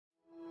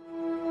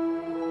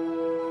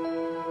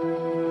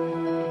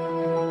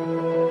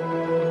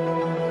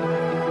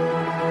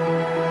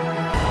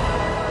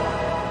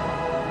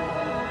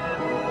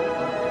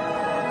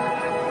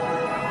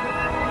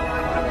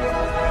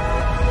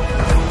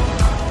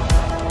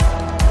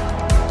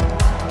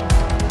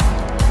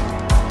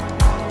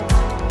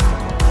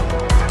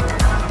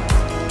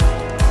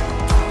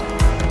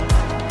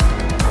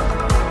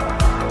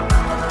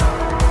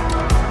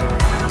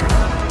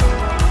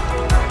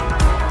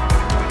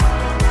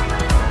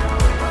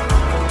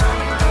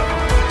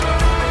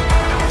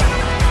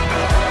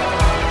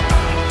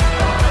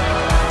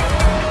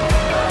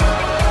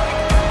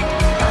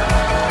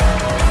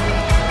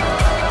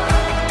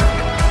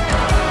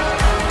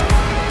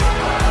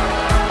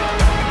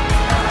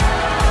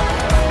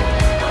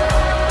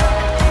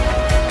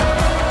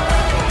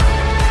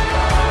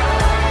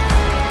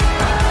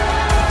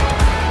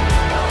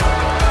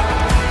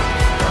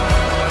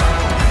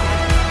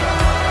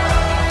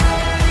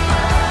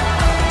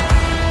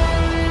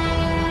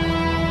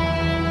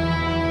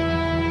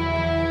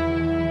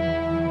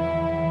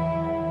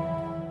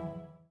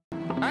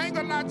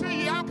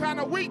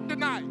kind of weak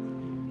tonight.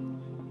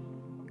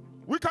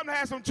 We come to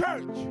have some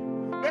church.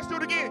 Let's do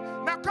it again.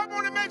 Now come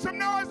on and make some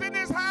noise in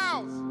this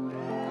house.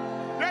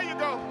 There you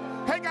go.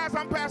 Hey guys,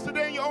 I'm Pastor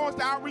Daniel Owens,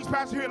 the outreach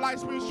pastor here at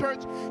Lifesprings Church.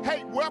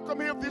 Hey,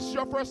 welcome here. If this is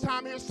your first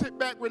time here, sit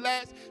back,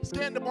 relax,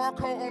 scan the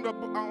barcode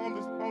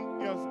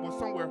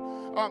somewhere.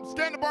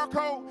 Scan the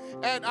barcode,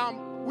 and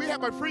we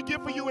have a free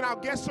gift for you in our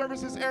guest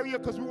services area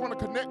because we want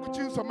to connect with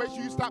you. So make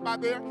sure you stop by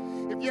there.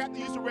 If you have to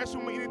use the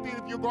restroom or anything,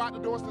 if you go out the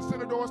doors, the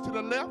center doors to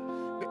the left.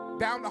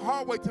 Down the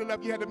hallway to the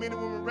left, you have the men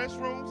and women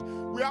restrooms.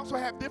 We also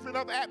have different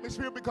other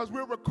atmosphere because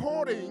we're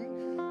recording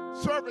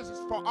services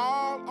for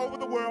all over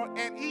the world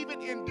and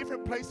even in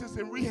different places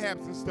and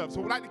rehabs and stuff. So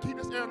we like to keep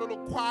this area a little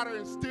quieter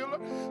and stiller.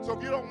 So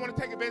if you don't want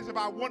to take advantage of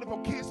our wonderful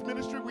kids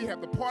ministry, we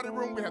have the party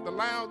room, we have the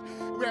lounge,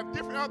 we have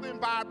different other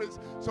environments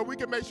so we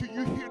can make sure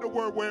you hear the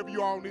word wherever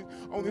you are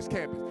on this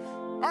campus.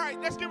 All right,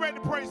 let's get ready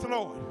to praise the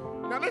Lord.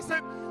 Now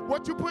listen,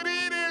 what you put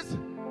in is,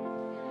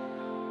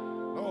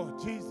 oh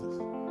Jesus.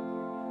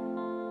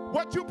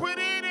 What you put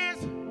in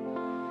is,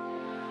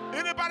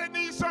 anybody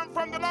need something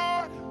from the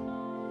Lord?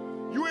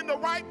 You're in the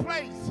right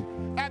place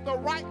at the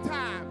right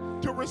time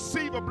to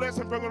receive a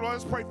blessing from the Lord.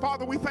 Let's pray.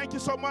 Father, we thank you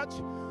so much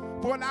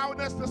for allowing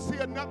us to see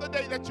another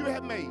day that you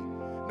have made.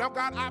 Now,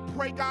 God, I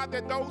pray, God,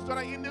 that those that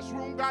are in this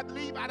room, God,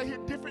 leave out of here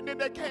different than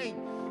they came.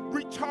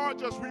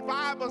 Recharge us,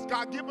 revive us,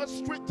 God. Give us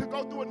strength to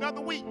go through another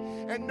week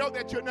and know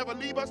that you'll never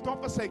leave us, don't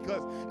forsake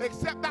us.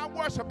 Accept our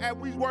worship as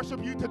we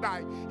worship you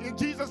tonight. In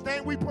Jesus'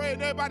 name we pray,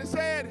 and everybody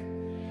said,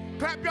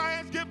 clap your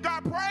hands, give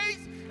God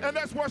praise, and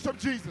let's worship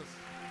Jesus.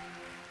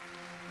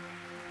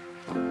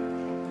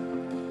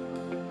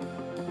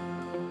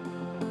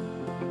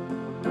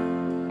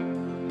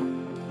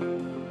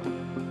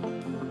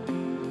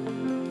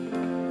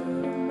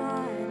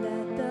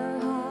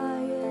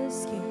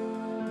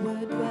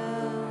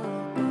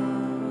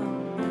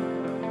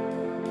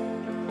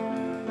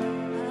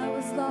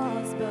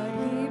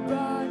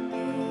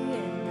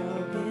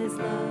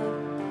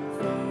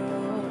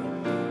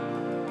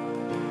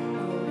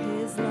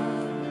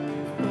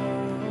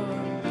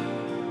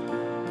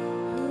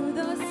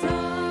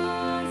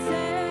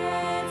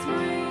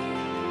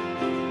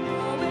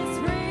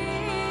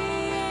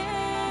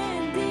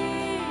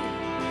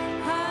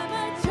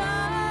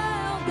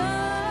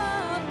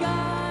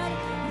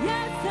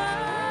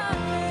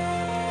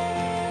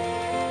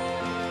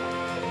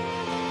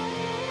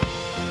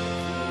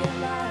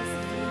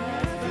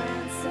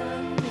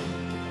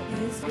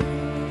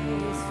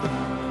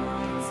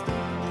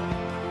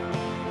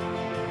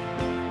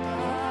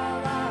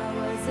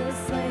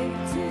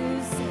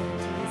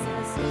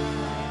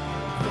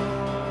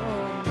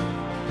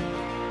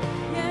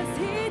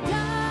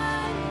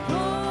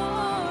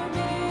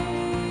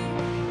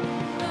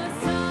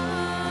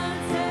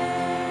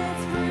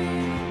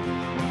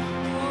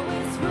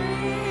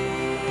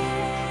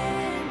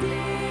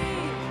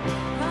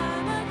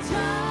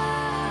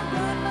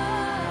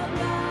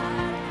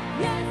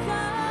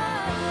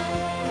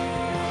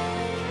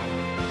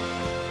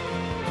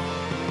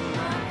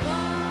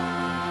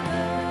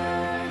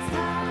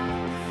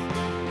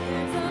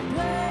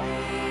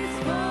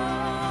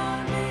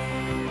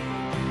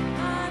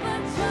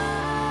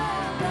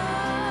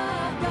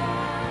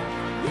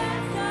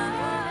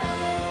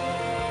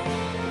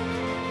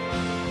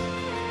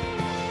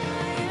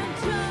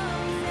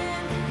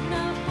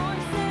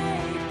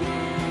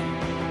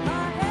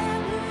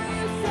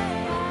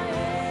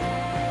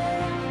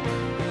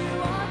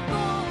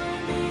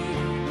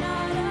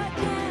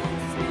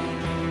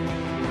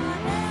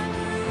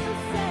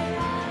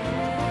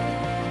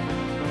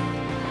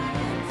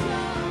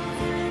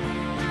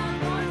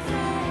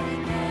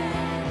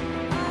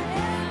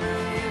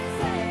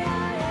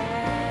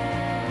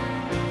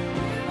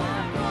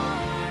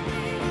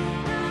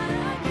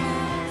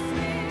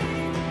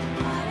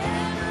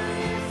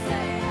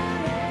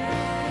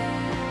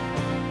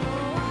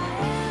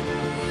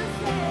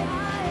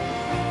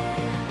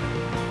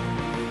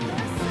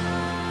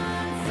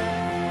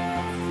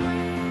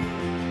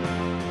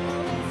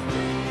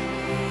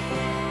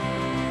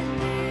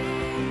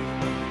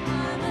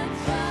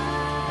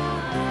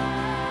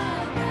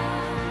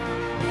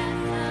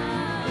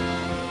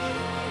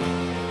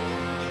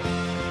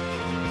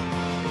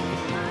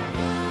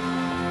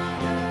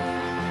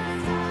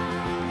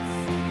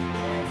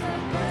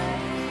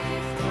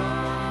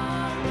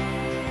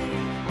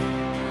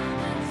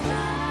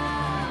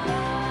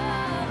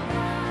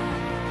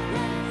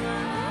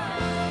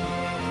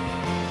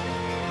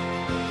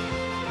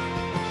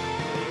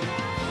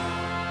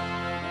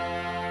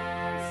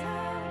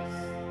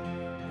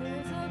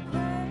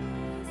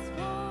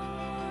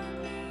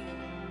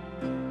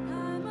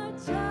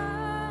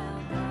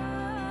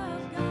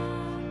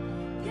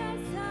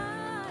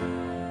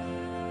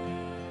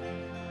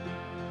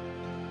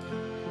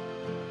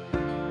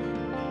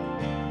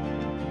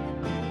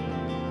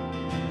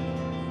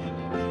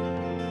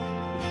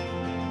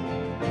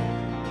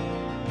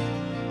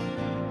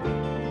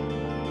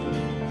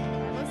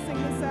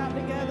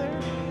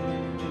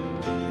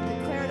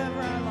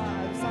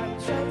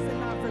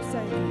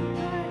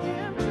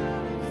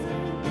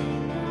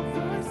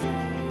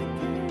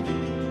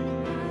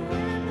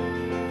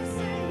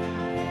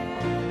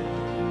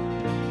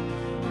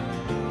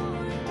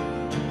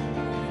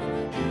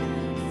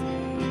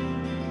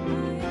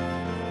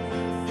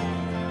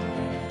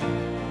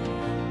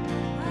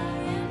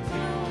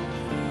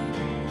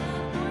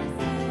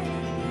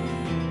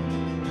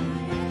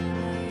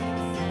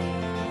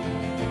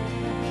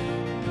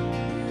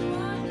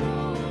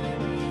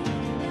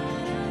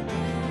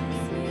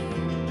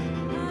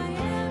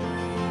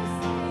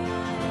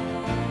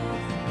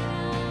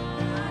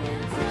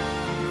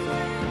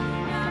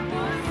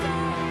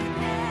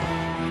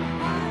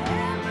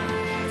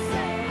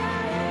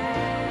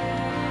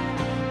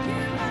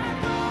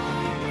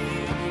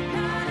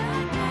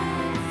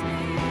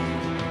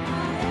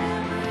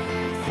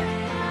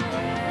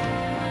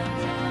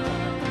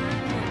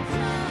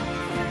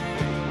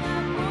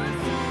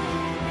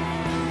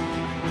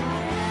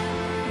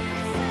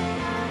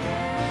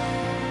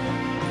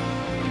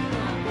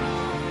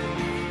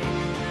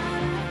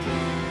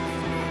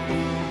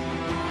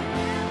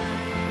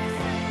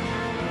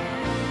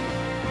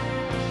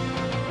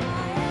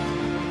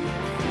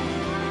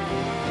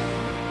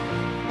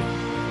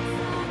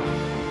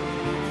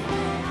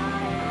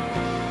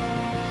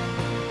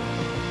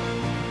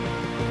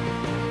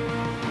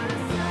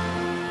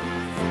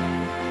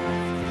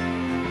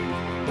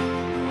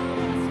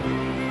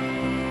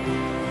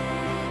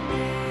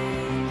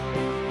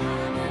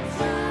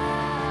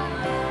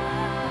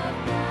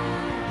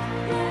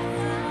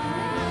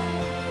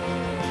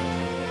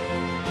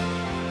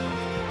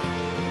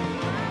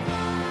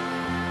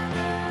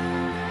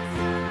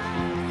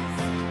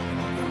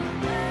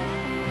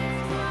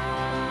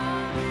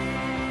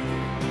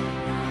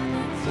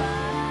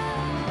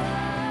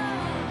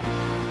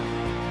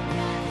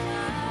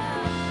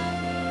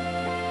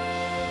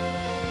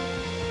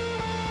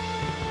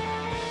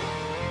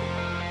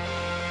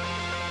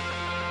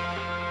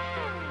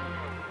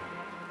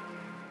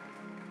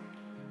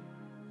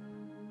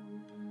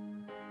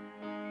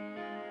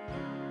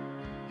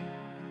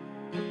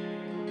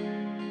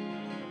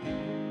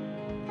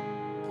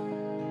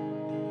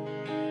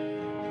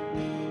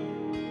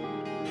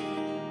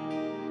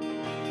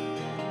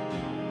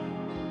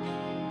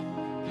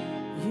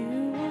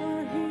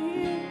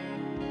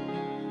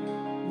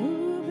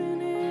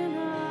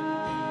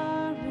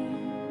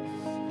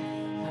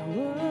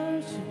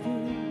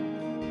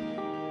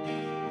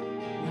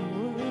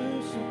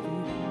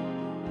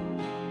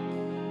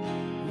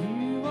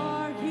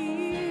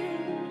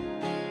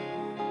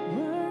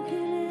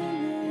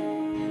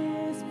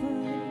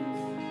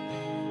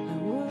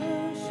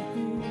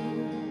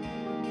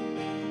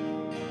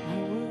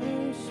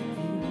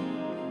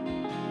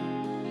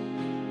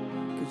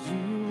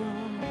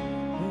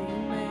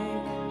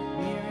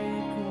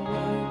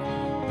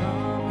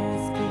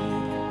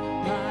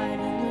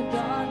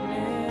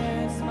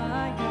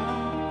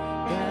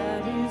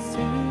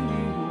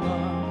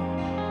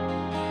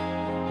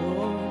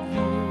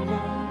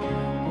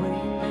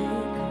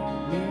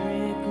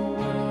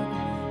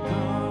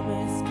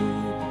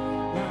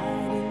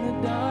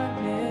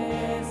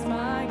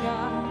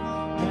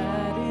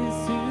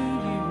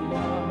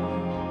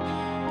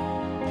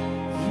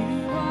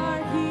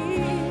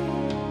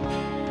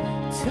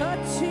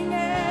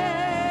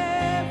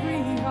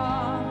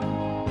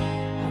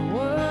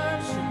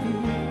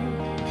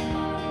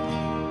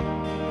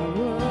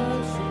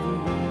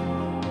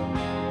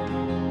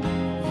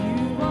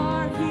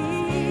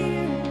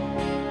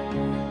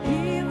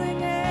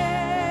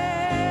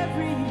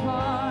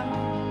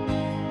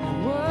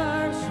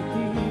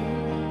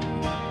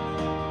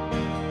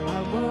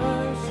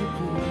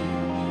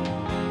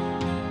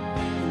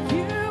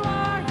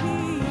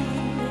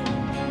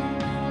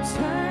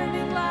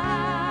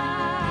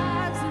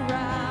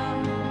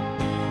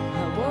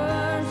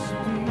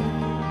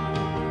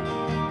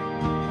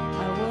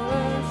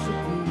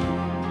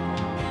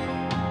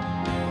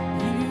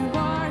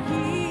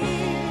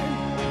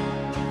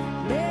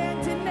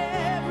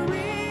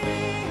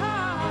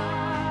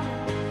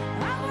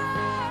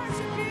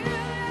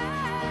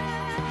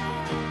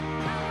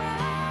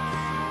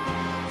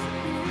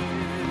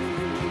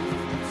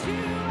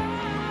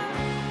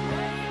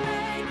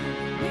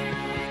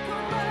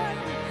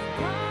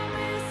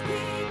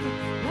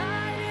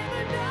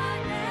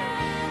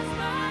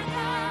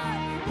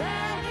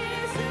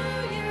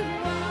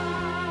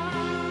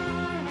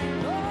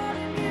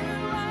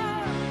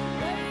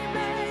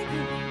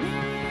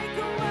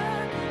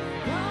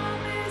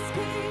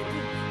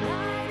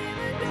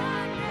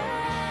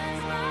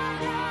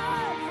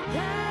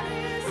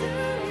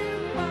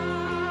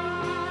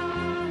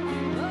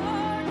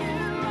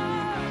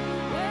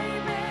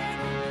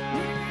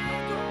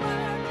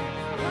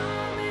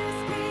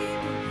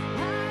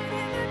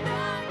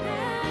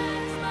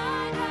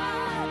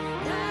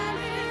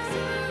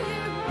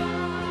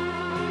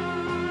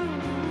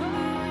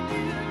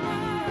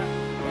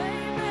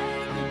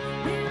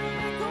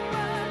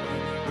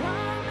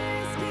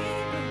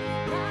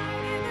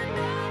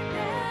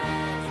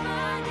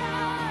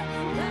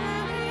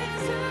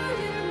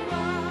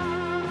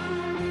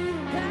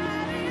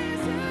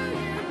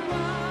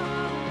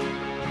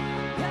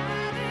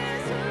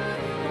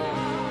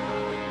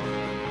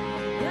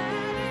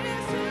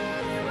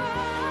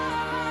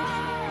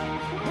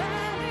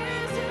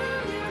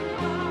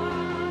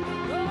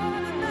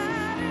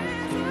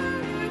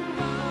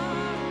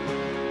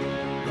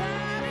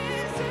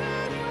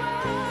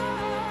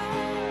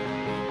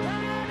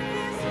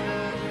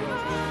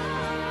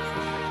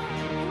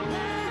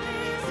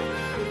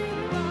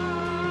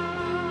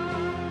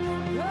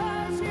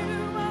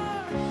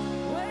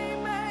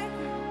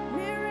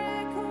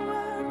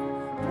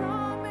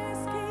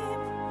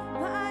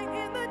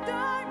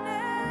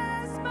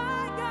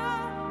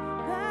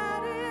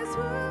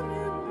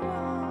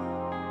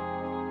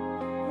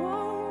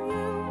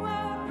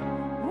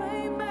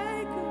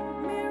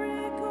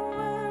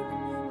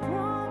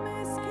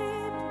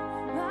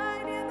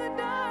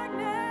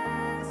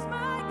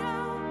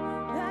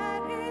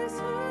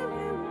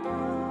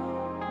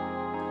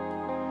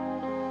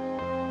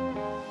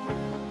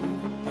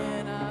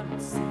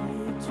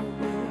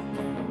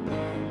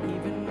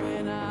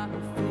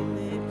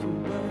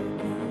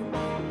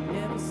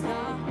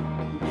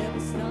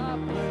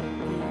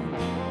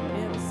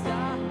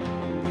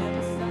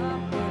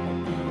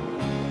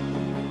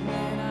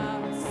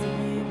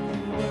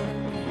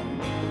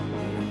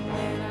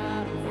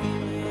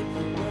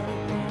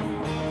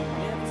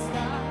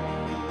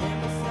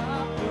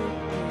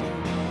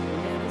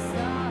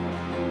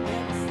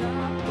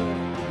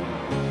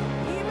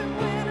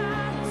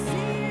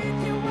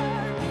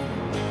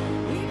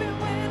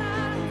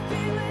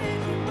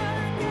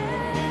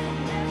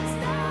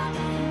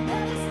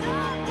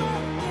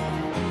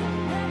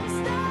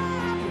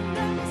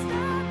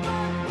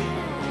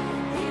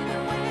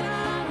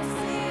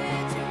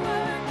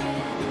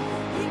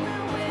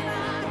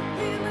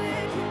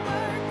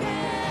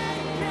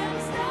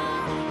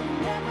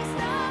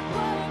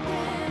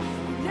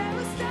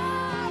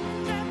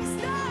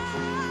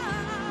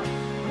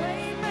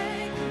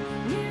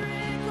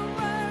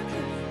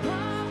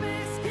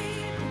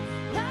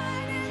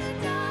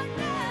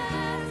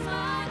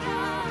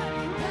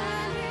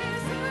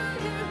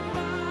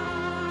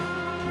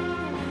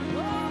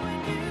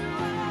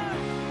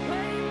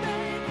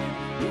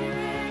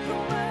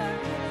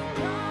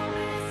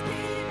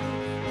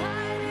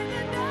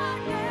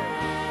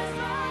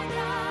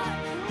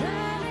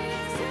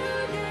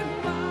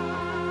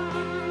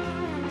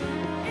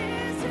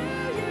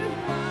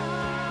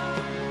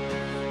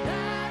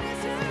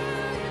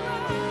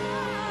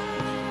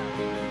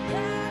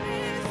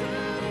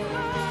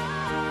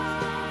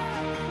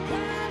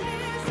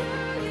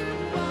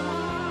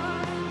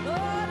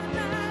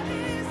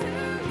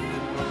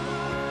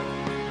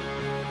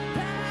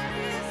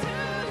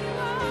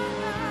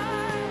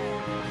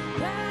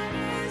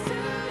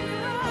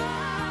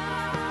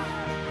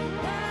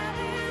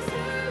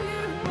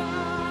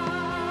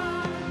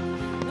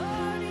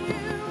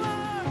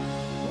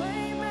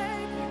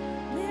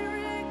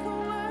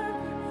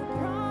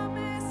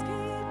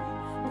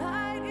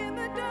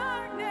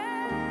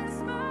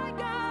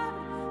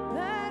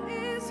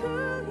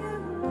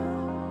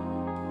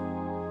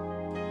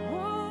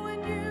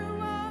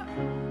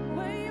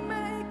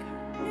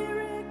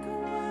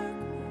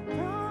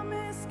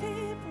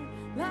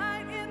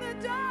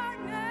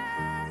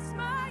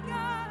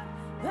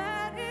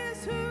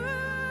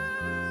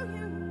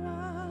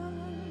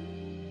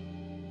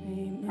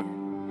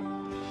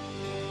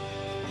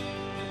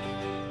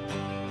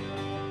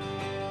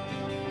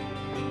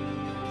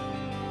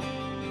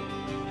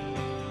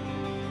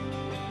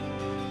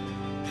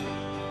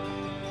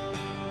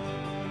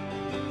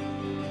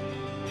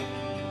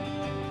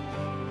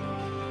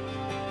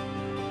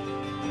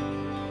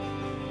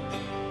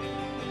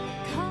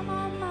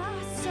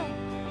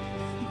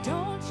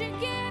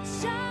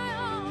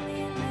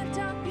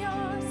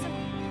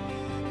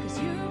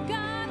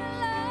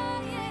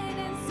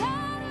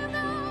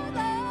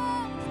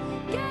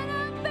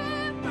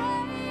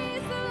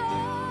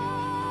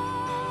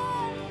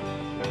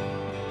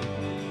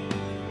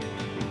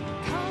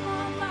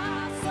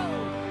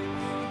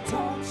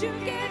 you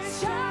get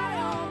shy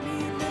on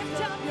me,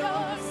 lift up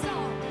your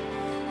song.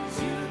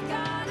 'Cause you've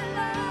got a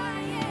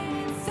lion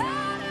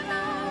inside of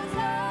those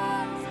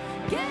lungs.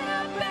 Get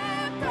up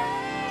and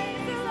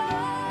praise the Lord.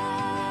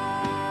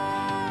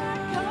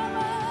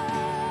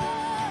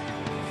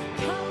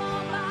 Come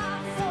on, my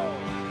soul.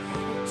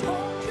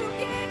 Don't you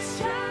get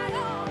shy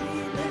on me,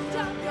 lift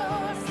up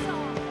your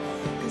song.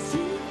 'Cause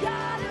you've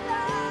got a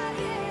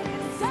lion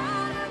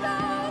inside of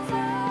those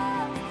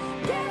lungs.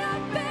 Get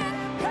up and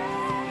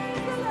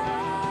praise the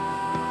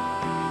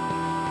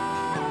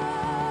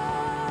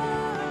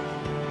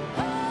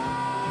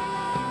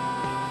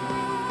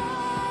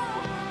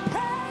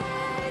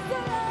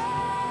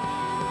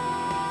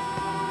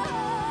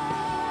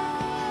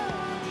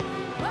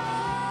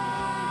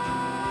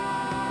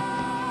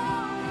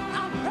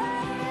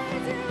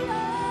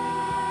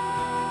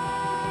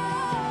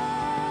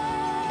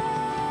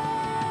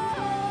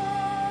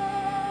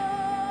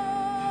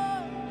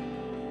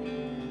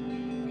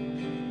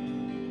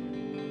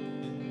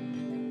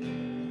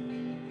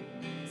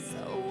So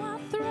I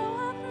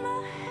throw up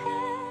my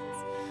hands,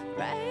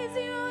 praise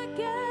you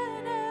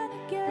again and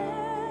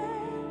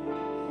again.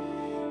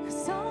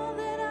 'Cause all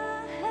that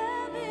I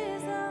have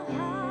is a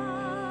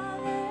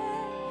hallelujah,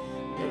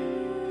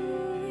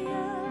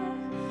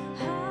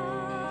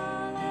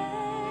 hallelujah.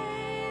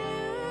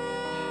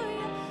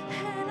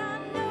 And I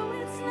know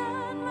it's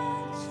not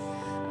much,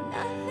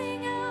 nothing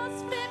else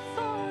fit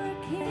for a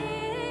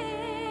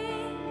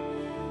king,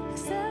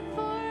 except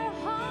for a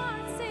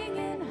heart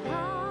singing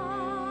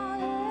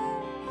hallelujah,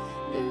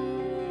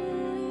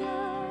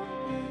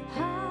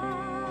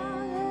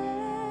 hallelujah.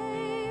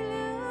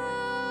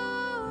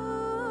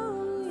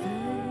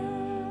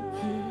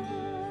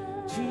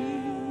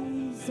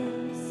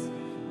 Jesus,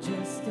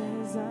 just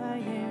as I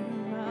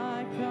am,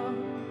 I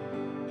come.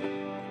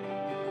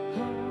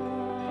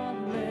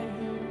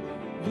 Hallelujah.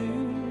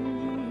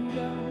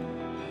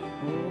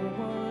 Oh,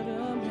 what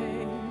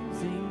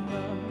amazing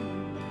love.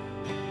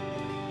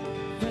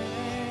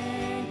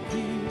 Thank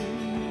you,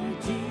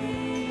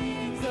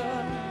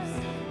 Jesus,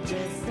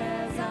 just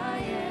as I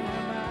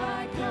am,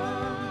 I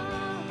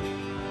come.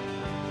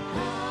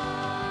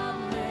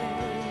 Hallelujah.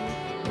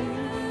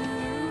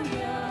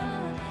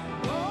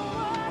 Oh,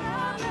 what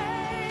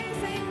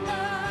amazing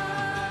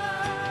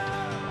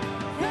love.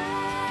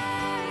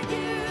 Thank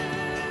you,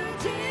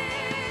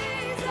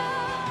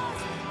 Jesus.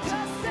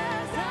 Just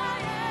as I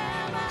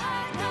am, I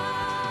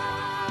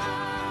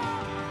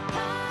come.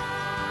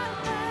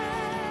 Hallelujah.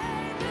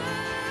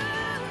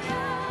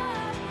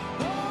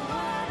 Oh,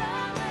 what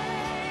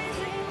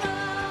amazing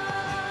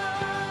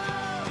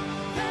love.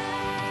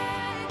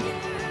 Thank you,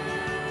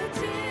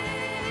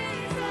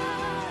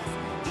 Jesus.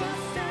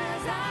 Just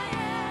as I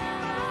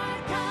am, I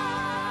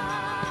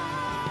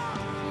come.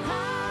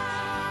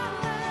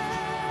 Hallelujah.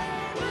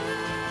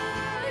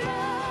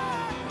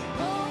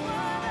 Oh,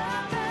 what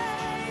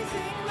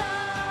amazing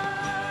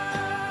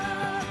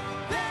love.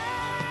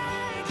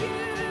 Thank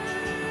you,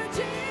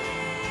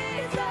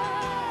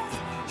 Jesus.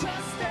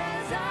 Just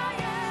as I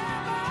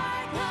am, I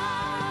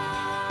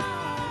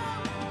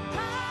come.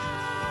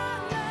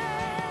 Hallelujah.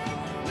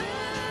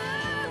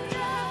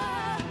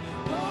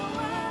 Oh,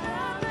 what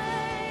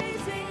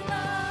amazing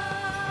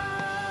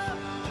love.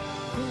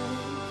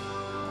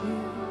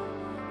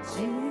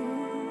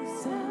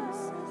 Jesus,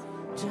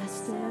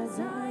 just as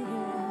I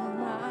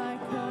am, I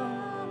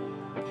come.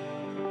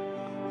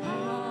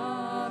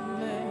 Hallelujah.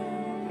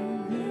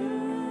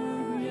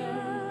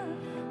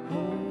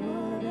 Oh,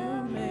 what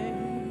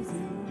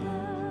amazing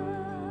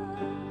love.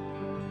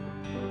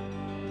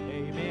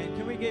 Amen.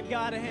 Can we give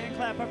God a hand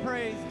clap of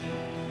praise?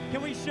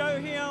 Can we show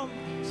him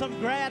some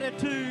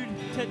gratitude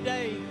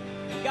today?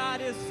 God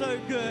is so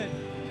good.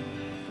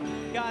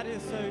 God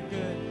is so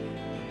good.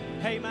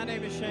 Hey, my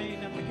name is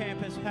Shane. I'm the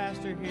campus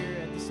pastor here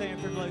at the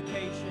Sanford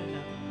location.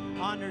 I'm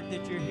honored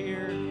that you're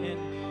here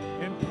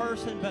in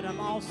person, but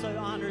I'm also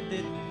honored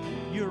that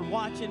you're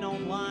watching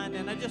online.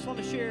 And I just want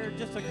to share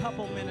just a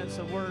couple minutes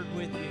of word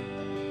with you.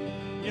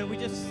 You know, we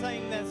just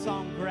sang that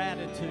song,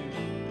 Gratitude.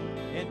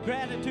 And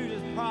gratitude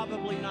is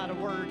probably not a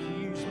word you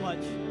use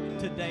much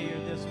today or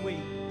this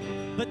week.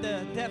 But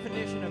the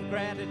definition of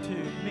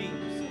gratitude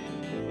means,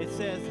 it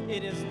says,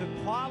 it is the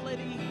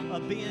quality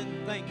of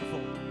being thankful.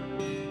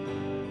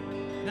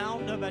 Now, I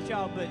don't know about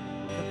y'all, but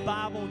the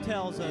Bible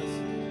tells us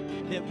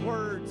that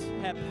words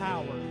have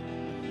power.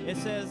 It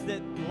says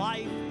that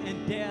life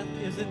and death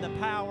is in the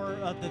power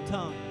of the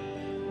tongue.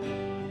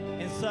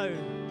 And so,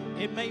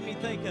 it made me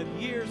think of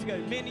years ago,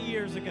 many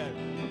years ago,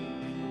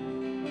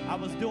 I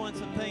was doing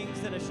some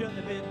things that I shouldn't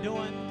have been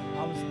doing.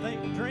 I was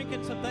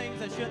drinking some things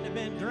I shouldn't have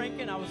been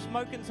drinking. I was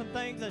smoking some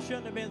things I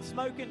shouldn't have been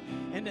smoking.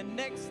 And the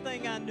next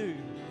thing I knew,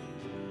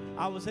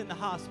 I was in the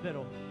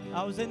hospital.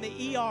 I was in the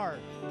ER.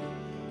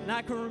 And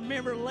I can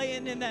remember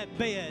laying in that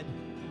bed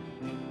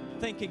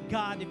thinking,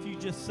 God, if you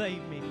just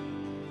save me,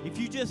 if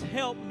you just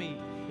help me,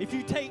 if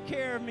you take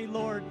care of me,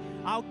 Lord,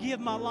 I'll give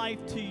my life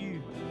to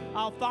you.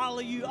 I'll follow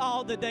you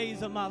all the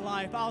days of my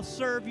life. I'll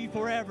serve you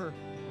forever.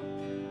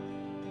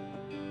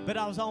 But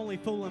I was only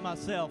fooling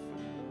myself.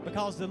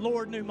 because the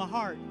Lord knew my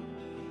heart.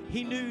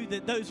 He knew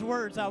that those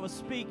words I was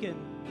speaking,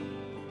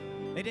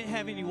 they didn't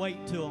have any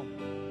weight to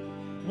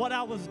them. What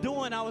I was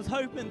doing, I was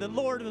hoping the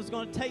Lord was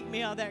going to take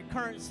me out of that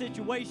current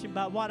situation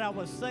by what I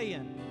was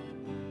saying.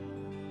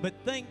 But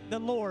thank the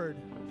Lord,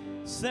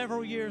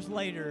 several years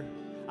later,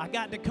 I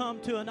got to come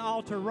to an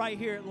altar right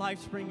here at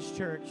Lifesprings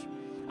Church.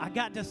 I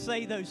got to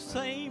say those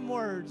same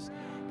words,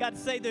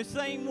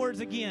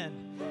 again,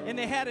 and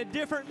they had a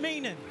different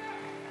meaning.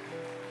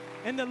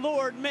 And the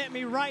Lord met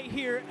me right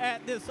here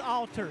at this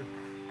altar.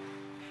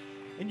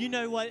 And you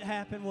know what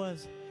happened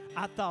was,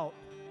 I thought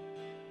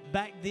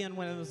back then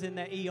when I was in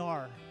that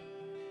ER,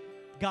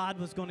 God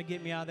was going to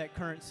get me out of that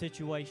current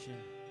situation.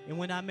 And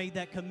when I made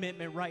that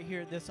commitment right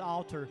here at this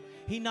altar,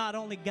 He not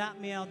only got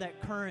me out of that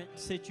current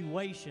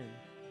situation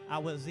I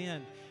was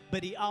in,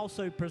 but He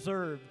also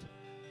preserved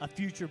a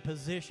future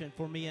position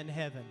for me in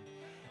heaven.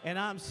 And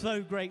I'm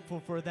so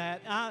grateful for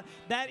that.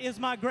 That is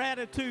my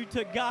gratitude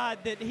to God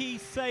that He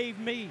saved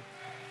me.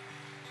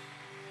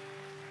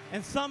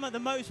 And some of the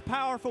most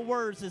powerful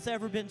words that's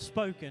ever been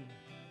spoken,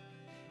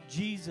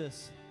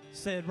 Jesus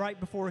said right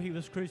before He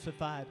was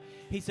crucified.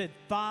 He said,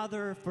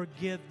 "Father,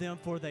 forgive them,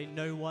 for they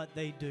know what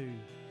they do."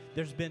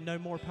 There's been no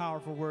more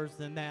powerful words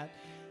than that.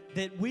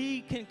 That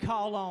we can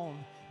call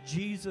on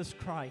Jesus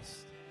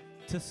Christ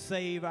to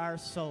save our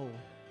soul.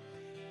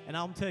 And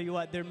I'll tell you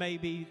what, there may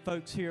be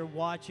folks here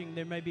watching,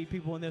 there may be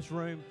people in this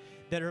room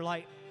that are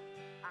like,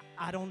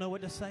 I don't know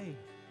what to say.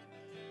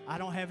 I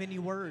don't have any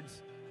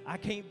words. I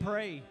can't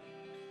pray.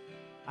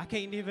 I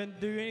can't even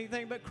do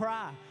anything but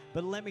cry.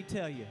 But let me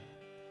tell you,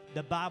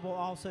 the Bible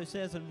also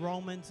says in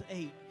Romans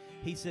 8,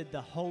 He said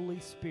the Holy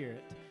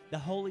Spirit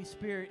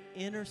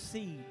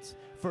intercedes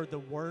for the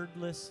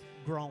wordless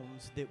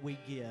groans that we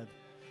give.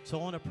 So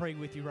I want to pray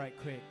with you right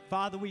quick.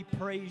 Father, we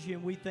praise You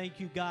and we thank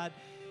You, God.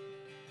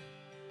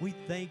 We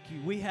thank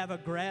You. We have a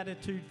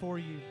gratitude for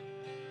You.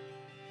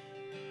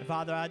 And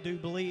Father, I do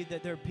believe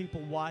that there are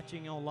people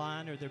watching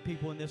online, or there are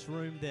people in this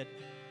room that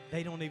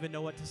they don't even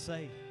know what to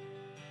say.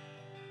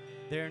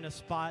 They're in a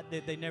spot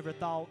that they never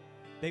thought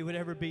they would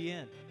ever be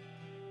in.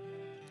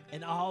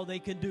 And all they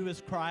can do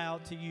is cry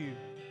out to You.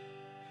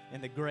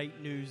 And the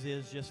great news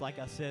is, just like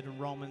I said in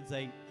Romans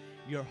 8,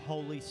 Your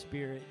Holy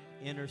Spirit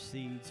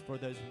intercedes for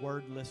those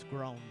wordless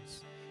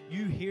groans.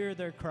 You hear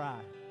their cry.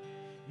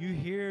 You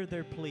hear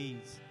their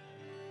pleas.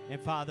 And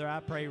Father,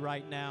 I pray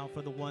right now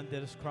for the one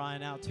that is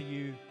crying out to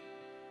You,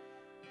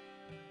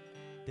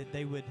 that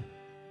they would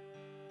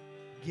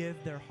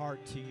give their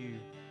heart to You.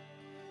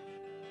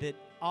 That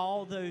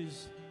all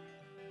those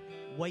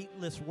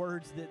weightless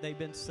words that they've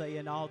been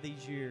saying all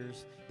these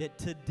years, that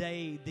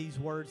today these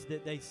words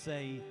that they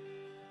say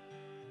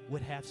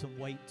would have some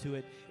weight to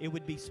it. It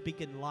would be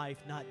speaking life,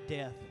 not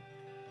death.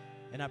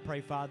 And I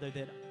pray, Father,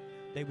 that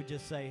they would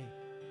just say,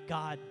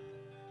 God,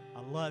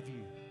 I love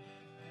You.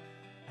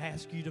 I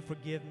ask You to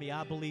forgive me.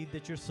 I believe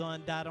that Your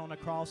Son died on a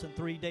cross, and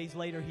 3 days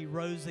later He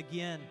rose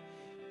again.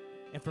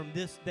 And from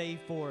this day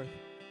forth,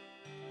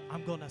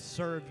 I'm going to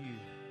serve You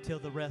till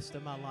the rest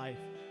of my life.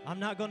 I'm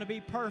not going to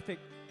be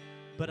perfect,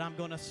 but I'm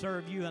going to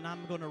serve You, and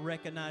I'm going to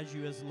recognize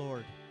You as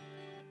Lord.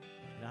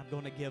 And I'm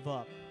going to give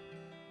up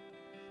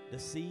the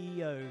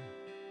CEO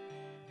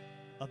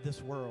of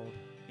this world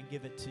and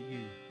give it to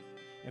You.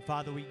 And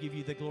Father, we give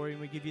You the glory and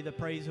we give You the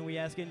praise, and we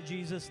ask in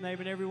Jesus' name.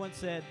 And everyone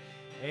said,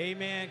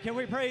 amen. Can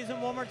we praise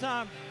Him one more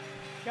time?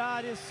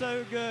 God is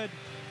so good.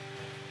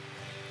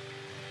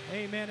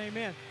 Amen,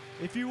 amen.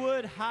 If you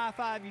would, high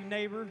five your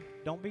neighbor.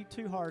 Don't be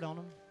too hard on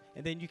them.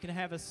 And then you can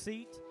have a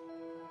seat.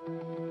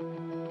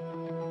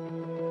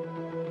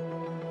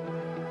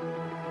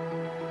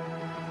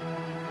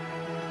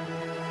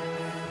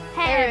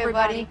 Hey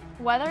everybody!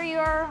 Whether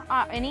you're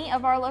at any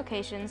of our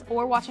locations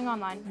or watching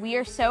online, we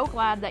are so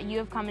glad that you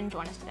have come and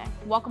joined us today.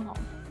 Welcome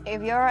home.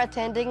 If you're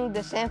attending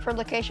the Sanford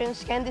location,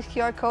 scan this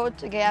QR code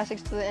to get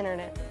access to the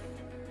internet.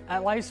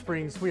 At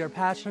Lifesprings, we are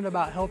passionate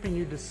about helping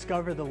you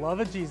discover the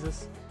love of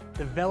Jesus,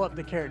 develop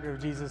the character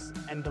of Jesus,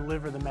 and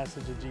deliver the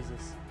message of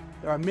Jesus.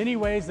 There are many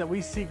ways that we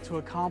seek to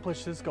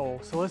accomplish this goal,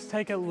 so let's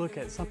take a look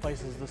at some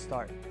places to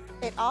start.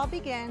 It all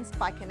begins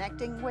by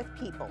connecting with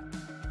people.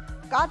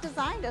 God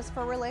designed us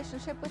for a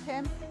relationship with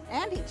Him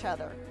and each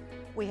other.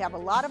 We have a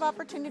lot of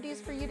opportunities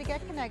for you to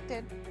get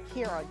connected.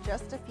 Here are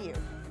just a few.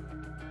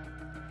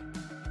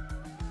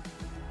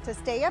 To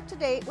stay up to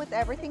date with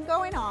everything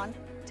going on,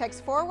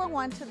 text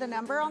 411 to the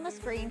number on the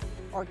screen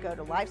or go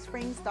to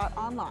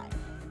Lifesprings.Online.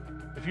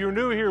 If you're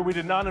new here, we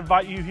did not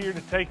invite you here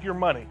to take your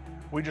money.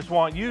 We just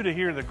want you to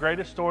hear the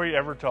greatest story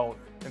ever told.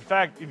 In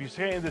fact, if you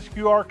scan this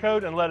QR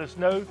code and let us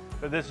know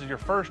that this is your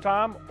first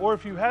time, or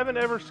if you haven't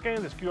ever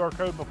scanned this QR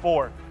code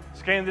before,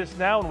 scan this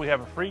now and we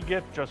have a free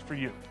gift just for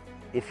you.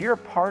 If you're a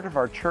part of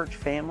our church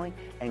family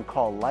and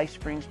call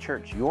Lifesprings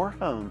Church your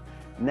home,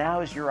 now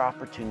is your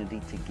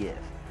opportunity to give.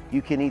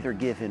 You can either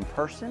give in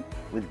person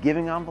with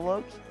giving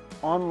envelopes,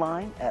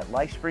 online at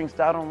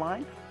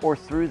Lifesprings.Online, or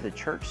through the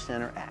Church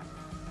Center app.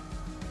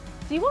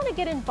 Do you want to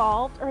get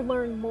involved or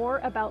learn more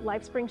about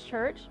Lifesprings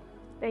Church?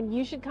 Then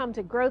you should come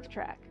to Growth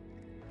Track.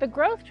 The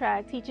growth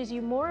track teaches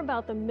you more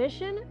about the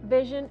mission,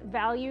 vision,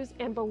 values,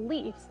 and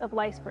beliefs of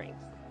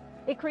Lifesprings.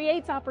 It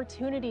creates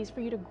opportunities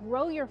for you to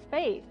grow your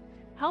faith,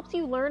 helps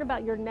you learn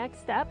about your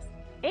next steps,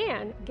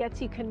 and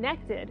gets you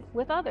connected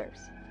with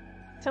others.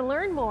 To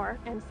learn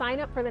more and sign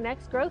up for the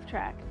next growth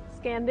track,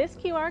 scan this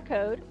QR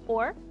code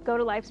or go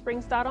to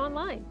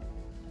Lifesprings.Online.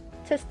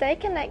 To stay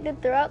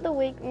connected throughout the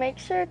week, make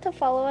sure to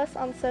follow us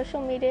on social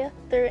media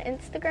through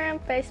Instagram,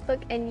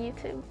 Facebook, and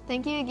YouTube.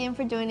 Thank you again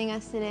for joining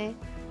us today.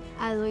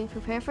 As we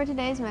prepare for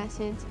today's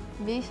message,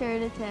 be sure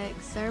to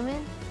text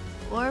sermon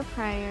or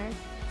prayer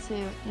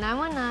to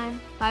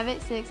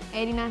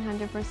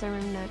 919-586-8900 for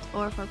sermon notes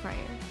or for prayer.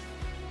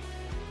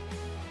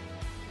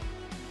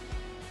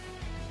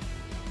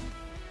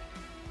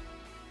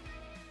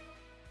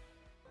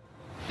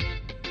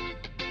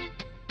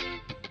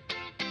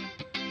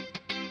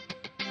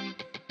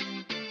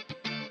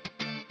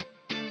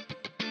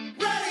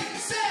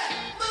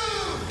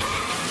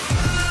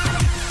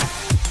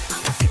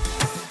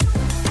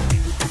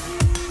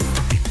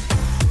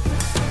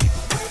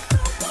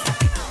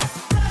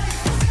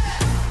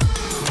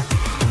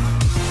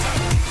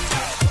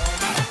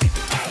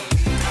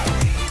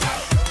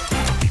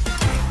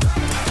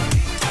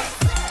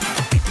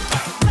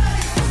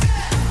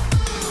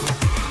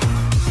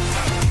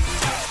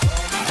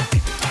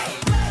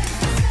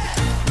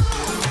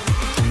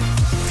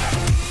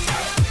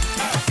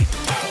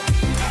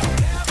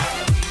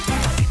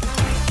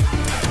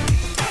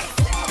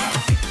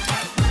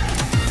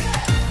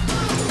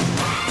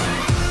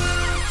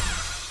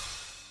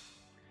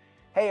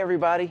 Hey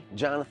everybody,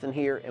 Jonathan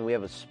here, and we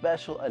have a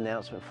special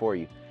announcement for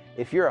you.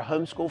 If you're a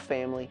homeschool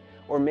family,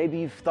 or maybe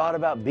you've thought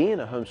about being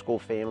a homeschool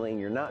family and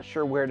you're not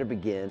sure where to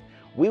begin,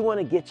 we want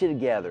to get you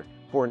together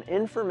for an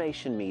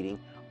information meeting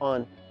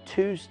on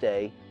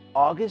Tuesday,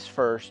 August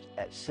 1st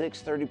at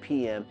 6:30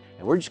 p.m.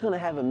 And we're just going to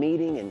have a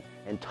meeting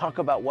and talk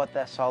about what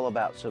that's all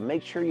about. So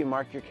make sure you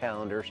mark your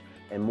calendars,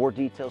 and more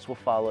details will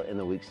follow in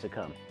the weeks to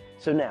come.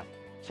 So now,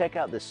 check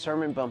out this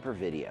sermon bumper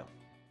video.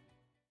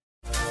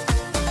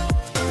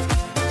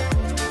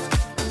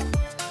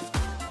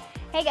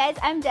 Hey guys,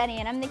 I'm Jenny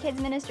and I'm the Kids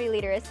Ministry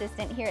Leader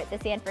Assistant here at the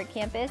Sanford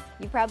campus.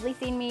 You've probably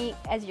seen me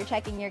as you're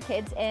checking your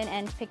kids in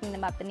and picking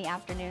them up in the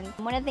afternoon.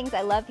 One of the things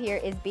I love here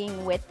is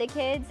being with the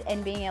kids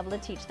and being able to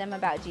teach them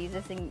about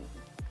Jesus and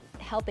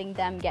helping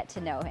them get to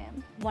know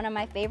him. One of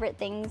my favorite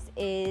things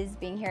is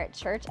being here at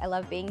church. I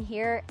love being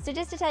here. So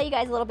just to tell you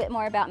guys a little bit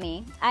more about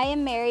me, I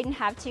am married and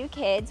have 2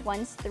 kids.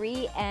 One's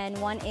 3 and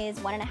one is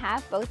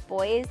 1.5, both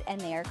boys,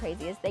 and they are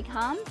crazy as they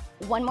come.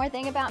 One more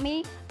thing about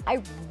me,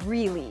 I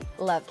really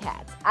love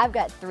cats. I've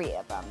got 3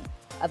 of them.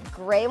 A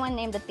gray one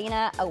named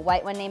Athena, a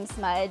white one named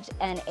Smudge,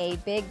 and a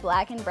big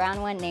black and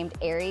brown one named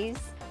Aries.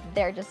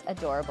 They're just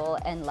adorable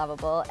and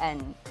lovable,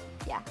 and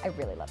yeah, I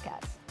really love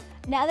cats.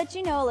 Now that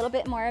you know a little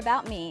bit more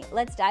about me,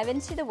 let's dive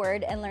into the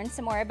Word and learn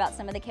some more about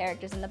some of the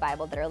characters in the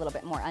Bible that are a little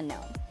bit more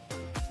unknown.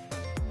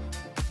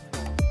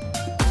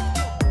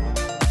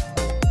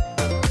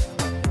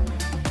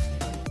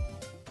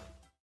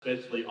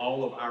 Especially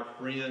all of our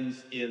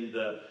friends in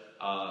the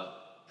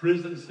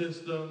prison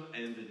system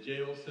and the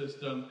jail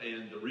system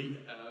and the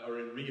or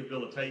in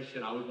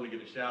rehabilitation. I always want to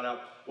give a shout out.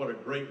 What a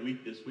great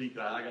week this week.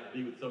 I got to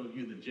be with some of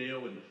you in the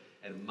jail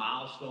and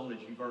milestone as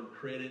you've earned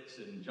credits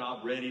and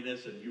job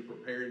readiness and you're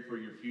preparing for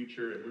your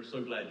future, and we're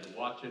so glad you're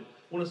watching. I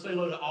want to say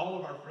hello to all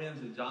of our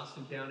friends in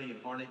Johnston County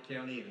and Harnett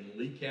County and in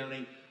Lee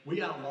County. We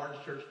got a large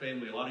church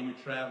family. A lot of you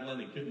traveling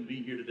and couldn't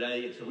be here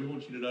today, and so we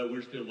want you to know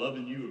we're still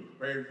loving you and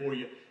preparing for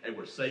you, and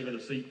we're saving a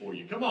seat for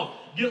you. Come on,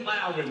 get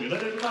loud with me.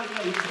 Let everybody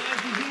know we're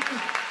glad you're here.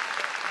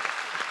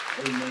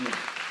 Amen.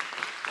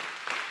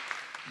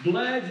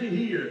 Glad you're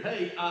here.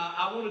 Hey,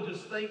 I want to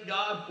just thank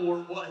God for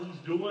what he's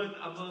doing.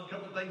 Among a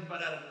couple of things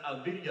about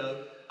a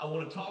video I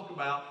want to talk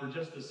about for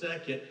just a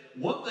second.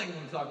 One thing I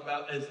want to talk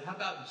about is how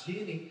about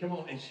Jenny? Come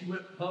on, and she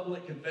went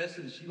public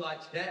confessing she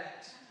likes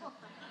cats.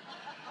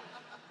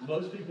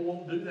 Most people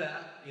won't do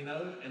that, you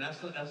know, and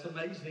that's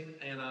amazing.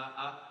 And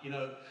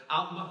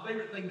my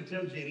favorite thing to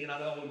tell Jenny, and I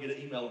know I want to get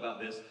an email about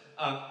this.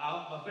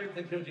 My favorite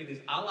thing to tell Jenny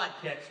is I like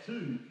cats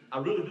too. I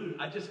really do.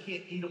 I just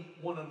can't eat them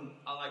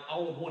like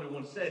all of one in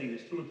one setting.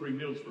 It's 2 or 3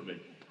 meals for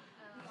me.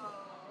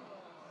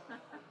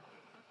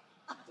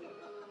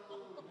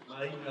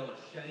 My email is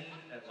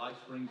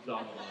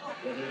Shane@Lifesprings.Online.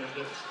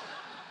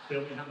 Tell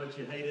me how much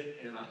you hate it,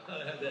 and I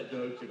have that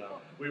joke, and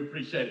we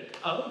appreciate it.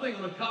 Another thing I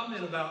want to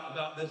comment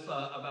about this,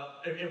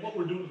 and what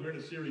we're doing is we're in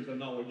a series. I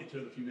know we'll get to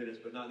it in a few minutes,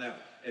 but not now.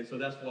 And so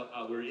that's what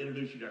we're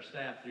introducing our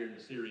staff here in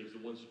the series, the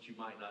ones that you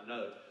might not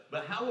know.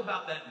 But how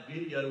about that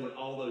video with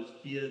all those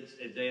kids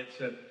and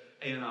dancing?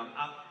 And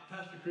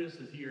Pastor Chris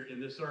is here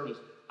in this service.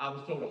 I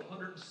was told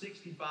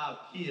 165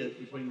 kids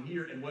between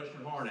here and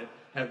Western Harnett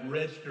have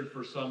registered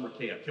for summer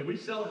camp. Can we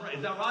celebrate?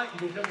 Is that right? You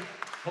can come.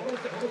 Hold on a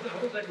second.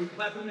 We can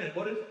clap in a minute.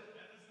 What is it?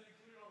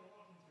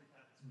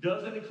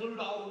 Doesn't include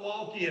all the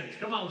walk-ins.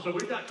 Come on, so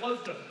we've got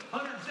close to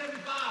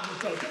 175 or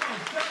so. Come on,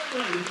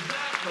 celebrate.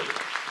 Exactly.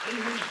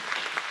 Amen.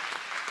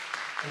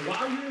 And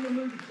while you're in the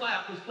mood to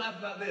clap, let's clap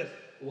about this.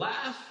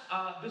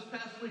 This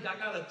past week, I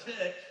got a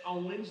text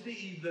on Wednesday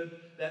evening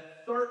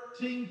that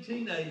 13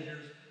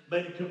 teenagers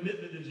made a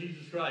commitment to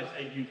Jesus Christ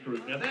at youth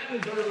group. Now that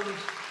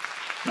deserves,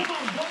 come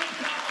on, blow the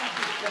top off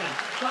this place.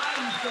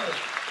 Exciting stuff.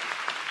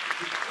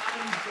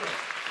 Exciting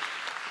stuff.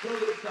 So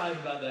excited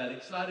about that.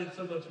 Excited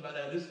so much about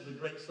that. This is a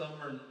great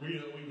summer, and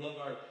we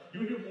love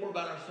you'll hear more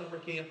about our summer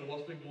camp and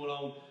what's been going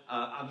on,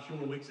 I'm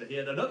sure, weeks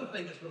ahead. Another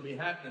thing that's going to be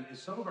happening is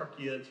some of our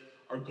kids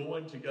are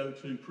going to go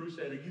to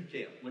Crusader Youth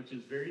Camp, which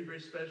is very, very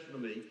special to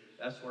me.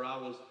 That's where I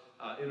was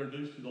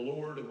introduced to the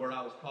Lord and where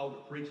I was called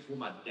to preach. It's where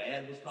my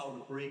dad was called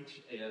to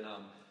preach, and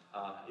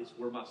it's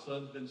where my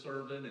son's been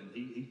serving, and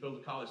he feels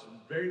the call. It's a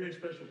very, very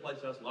special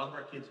place to us. A lot of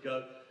our kids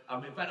go.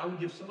 In fact, I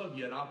would give some of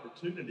you an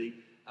opportunity.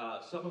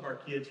 Some of our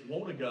kids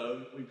want to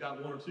go. We've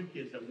got one or two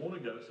kids that want to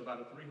go. It's about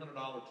a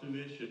 $300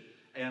 tuition.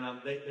 And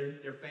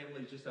their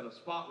family is just at a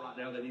spot right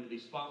now. They need to be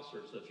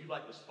sponsored. So if you'd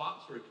like to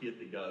sponsor a kid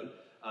to go,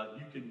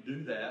 you can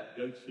do that.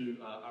 Go to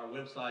our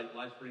website,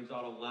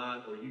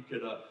 Lifesprings.Online, or you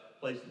could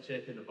place the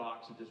check in the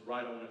box and just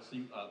write on it,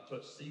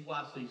 put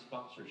CYC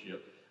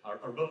sponsorship,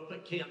 or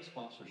put camp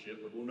sponsorship,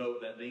 and we'll know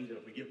what that means. And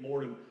if we get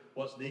more than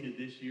what's needed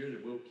this year,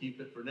 then we'll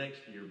keep it for next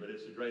year. But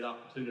it's a great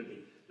opportunity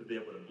to be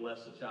able to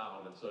bless a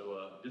child. And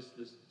so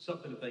just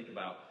something to think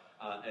about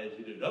as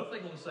you do. Another thing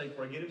I want to say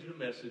before I get into the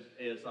message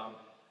is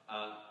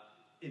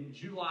in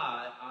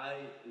July,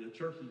 the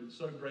church has been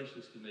so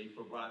gracious to me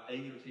for about 8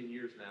 or 10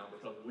 years now,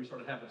 because we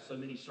started having so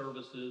many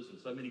services and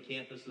so many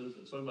campuses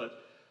and so much.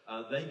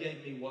 They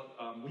gave me what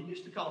we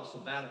used to call a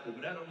sabbatical,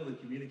 but I don't really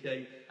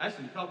communicate.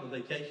 Actually, we called it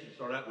a vacation to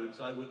start out with,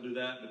 so I wouldn't do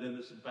that, but then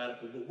the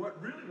sabbatical. But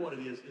what it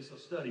is, it's a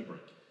study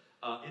break.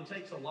 It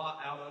takes a lot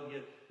out of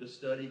you to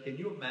study. Can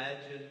you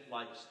imagine,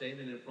 like,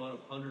 standing in front of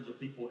hundreds of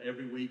people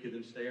every week and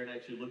then staring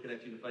at you, looking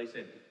at you in the face,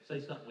 and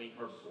say something we ain't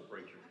heard before,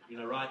 preacher? You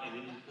know, right?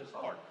 And it's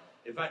hard.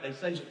 In fact, they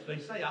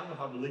say, I don't know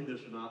if I believe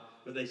this or not,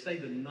 but they say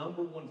the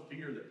number one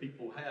fear that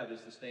people have is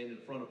to stand in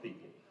front of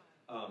people.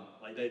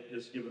 Like they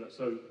just give it up.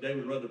 So they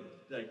would rather,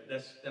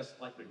 that's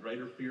like the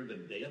greater fear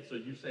than death. So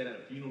you say at a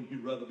funeral,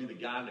 you'd rather be the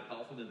guy in the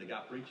coffin than the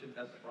guy preaching.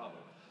 That's the problem.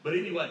 But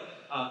anyway,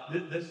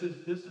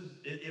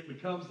 it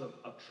becomes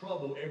a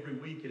trouble every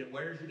week, and it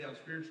wears you down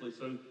spiritually.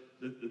 So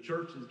the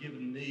church has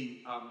given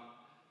me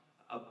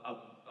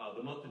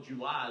the month of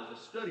July is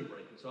a study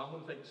break. And so I'm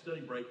going to take a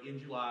study break in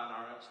July, and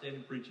our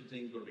outstanding preaching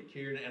team is going to be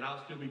carrying it. And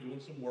I'll still be doing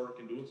some work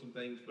and doing some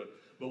things, but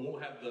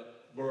won't have the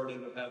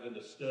burden of having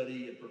to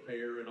study and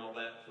prepare and all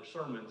that for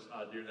sermons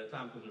during that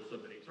time, because there's so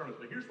many sermons.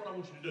 But here's what I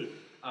want you to do.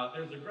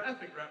 There's a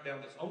graphic right down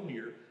that's on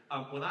here.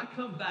 When I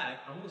come back,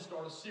 I'm going to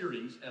start a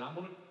series, and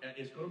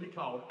it's going to be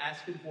called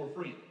Asking for a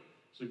Friend.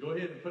 So go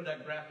ahead and put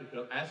that graphic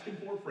up. Asking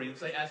for a friend.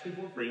 Say, asking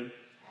for a friend.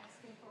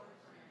 Asking for a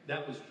friend.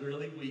 That was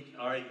really weak.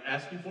 All right,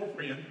 asking for a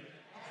friend.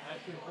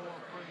 Asking for a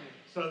friend.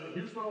 So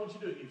here's what I want you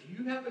to do. If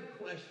you have a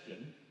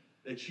question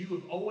that you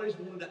have always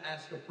wanted to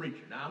ask a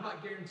preacher. Now, I'm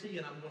not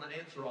guaranteeing I'm going to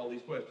answer all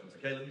these questions,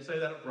 okay? Let me say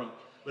that up front.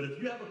 But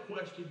if you have a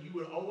question you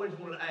would always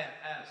want to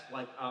ask,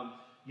 like, I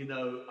don't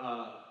know,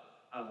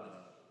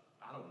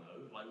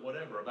 like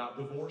whatever, about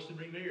divorce and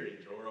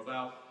remarriage, or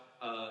about,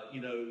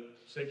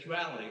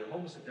 sexuality or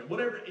homosexuality,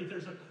 whatever. If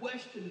there's a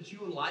question that you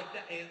would like to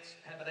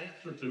have an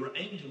answer to, or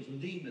angels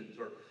and demons,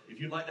 or if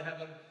you'd like to have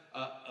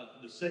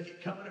the second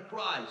coming of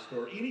Christ,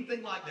 or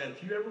anything like that,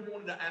 if you ever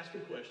wanted to ask a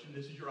question,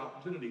 this is your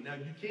opportunity. Now,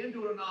 you can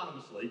do it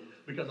anonymously,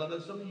 because I know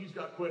some of you's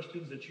got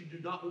questions that you do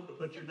not want to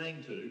put your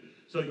name to.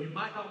 So you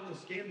might not want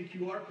to scan the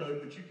QR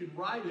code, but you can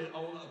write it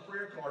on a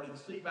prayer card in the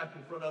seat back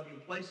in front of you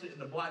and place it in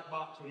the black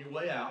box on your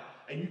way out,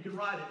 and you can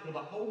write it for the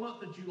whole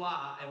month of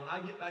July. And when I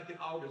get back in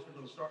August, we're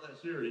going to start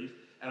that series.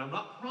 And I'm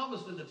not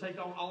promising to take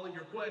on all of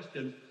your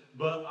questions,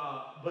 but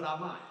I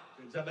might.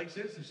 Does that make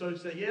sense? And so you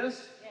say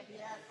yes?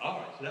 Yes. All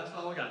right, so that's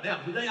all I got.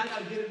 Now, today I got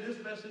to get into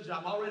this message.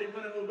 I'm already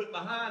running a little bit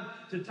behind.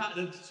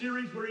 The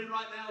series we're in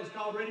right now is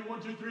called Ready,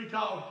 1, 2, 3,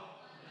 called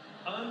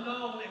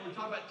Unknown. And we're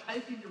talking about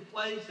taking your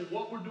place. And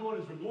what we're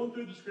doing is we're going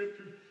through the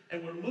scriptures,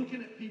 and we're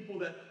looking at people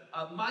that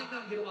might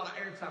not get a lot of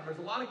airtime. There's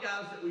a lot of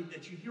guys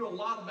that you hear a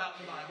lot about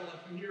in the Bible.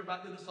 Like you hear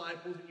about the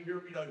disciples, and you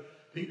hear,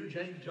 Peter,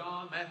 James,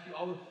 John, Matthew,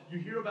 all of them. You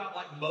hear about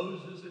like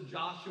Moses and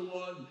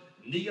Joshua and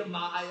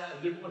Nehemiah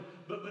and different ones.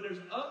 But there's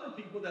other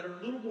people that are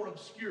a little more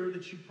obscure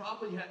that you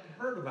probably hadn't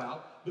heard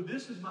about. But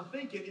this is my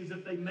thinking, is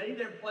if they made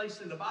their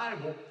place in the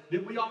Bible,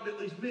 then we ought to at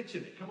least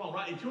mention it. Come on,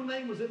 right? If your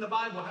name was in the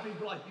Bible, how many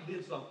feel like you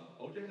did something?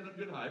 Hold your hand up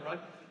good high, right?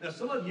 Now,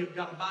 some of you have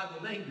got a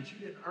Bible name, but you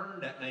didn't earn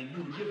that name.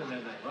 You were given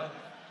that name, right?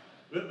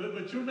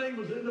 But your name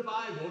was in the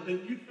Bible,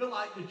 then you feel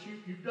like that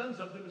you've done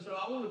something. And so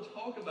I want to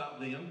talk about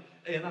them.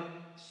 And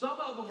some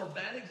of them are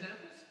bad examples.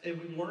 And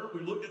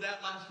we looked at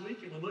that last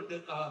week, and we looked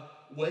at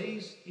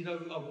ways,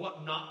 of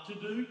what not to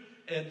do.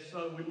 And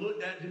so we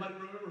looked at, anybody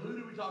remember, who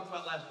did we talk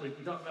about last week?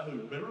 We talked about who,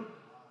 remember?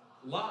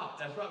 Lot.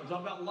 That's right, we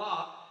talked about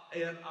Lot,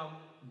 and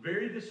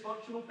very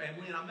dysfunctional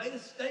family. And I made a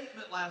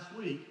statement last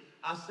week.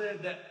 I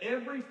said that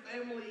every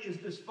family is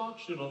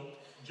dysfunctional,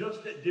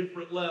 just at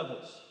different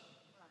levels.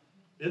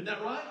 Isn't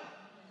that right?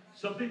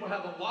 Some people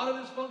have a lot of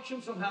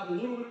dysfunction, some have a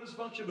little bit of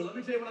dysfunction, but let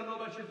me tell you what I know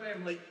about your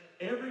family.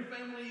 Every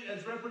family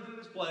that's represented in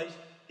this place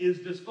is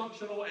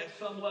dysfunctional at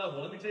some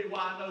level. Let me tell you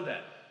why I know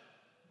that.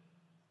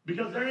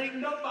 Because there ain't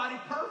nobody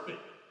perfect.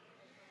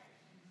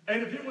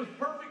 And if it was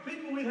perfect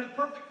people, we'd have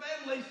perfect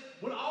families.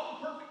 Would all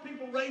the perfect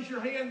people raise your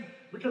hand?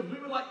 Because we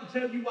would like to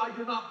tell you why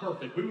you're not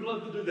perfect. We would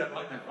love to do that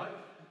right now, right?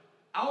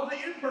 All the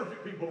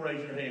imperfect people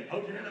raise your hand.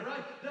 Hold your hand up,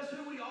 right? That's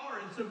who we are.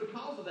 And so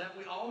because of that,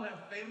 we all have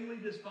family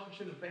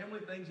dysfunction and family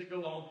things that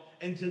go on.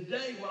 And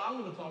today, what I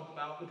want to talk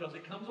about, because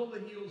it comes on the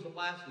heels of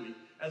last week,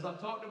 as I've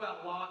talked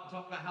about a lot, and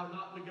talked about how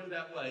not to go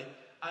that way,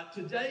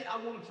 today I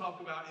want to talk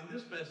about, in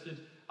this message,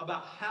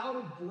 about how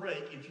to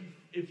break,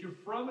 if you're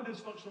from a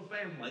dysfunctional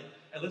family,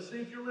 and let's see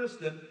if you're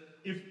listening,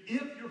 if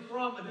you're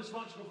from a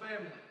dysfunctional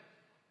family,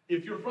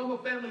 if you're from a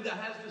family that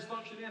has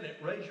dysfunction in it,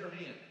 raise your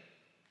hand.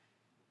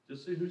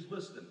 Just see who's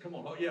listening. Come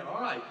on. Oh, yeah,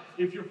 all right.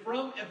 If you're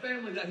from a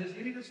family that has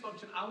any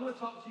dysfunction, I want to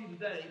talk to you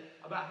today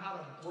about how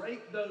to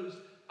break those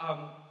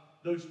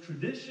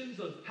traditions,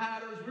 those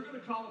patterns. We're going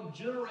to call them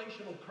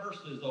generational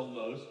curses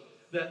almost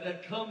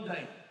that come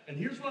down. And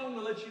here's what I want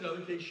to let you know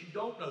in case you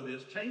don't know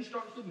this. Change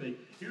starts with me.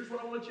 Here's what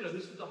I want to let you know.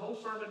 This is the whole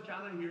sermon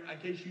kind of here in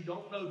case you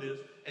don't know this.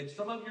 And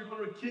some of you are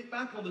going to kick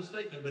back on this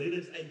statement, but it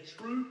is a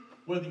truth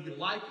whether you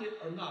like it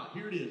or not.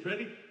 Here it is.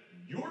 Ready?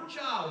 Your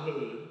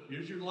childhood,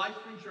 here's your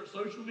Lifesprings Church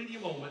social media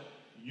moment.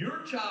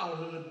 Your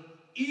childhood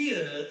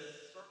is,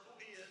 circle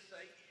is,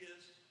 say is.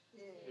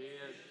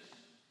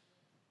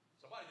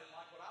 Somebody didn't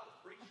like what I was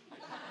preaching.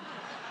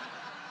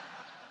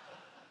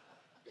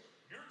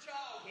 Your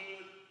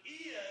childhood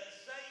is,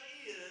 say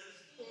is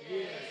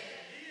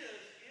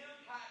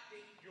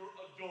impacting your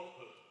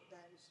adulthood.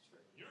 That is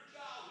true. Your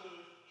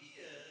childhood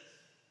is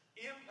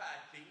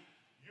impacting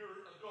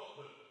your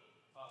adulthood.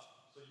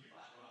 So you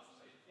like what I was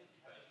saying.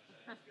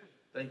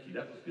 Thank you.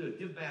 That was good.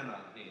 Give Vanna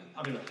a hand.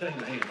 I mean, Shane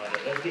a hand right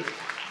there. That's good.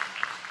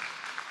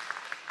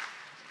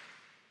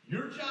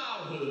 Your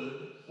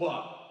childhood,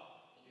 what?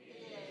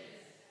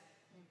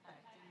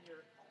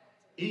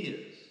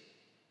 Is.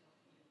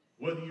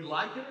 Whether you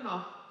like it or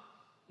not,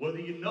 whether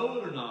you know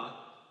it or not,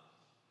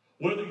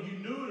 whether you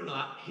knew it or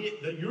not,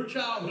 your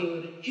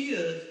childhood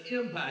is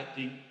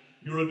impacting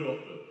your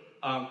adulthood.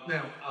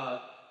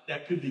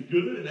 That could be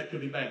good and that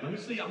could be bad. Let me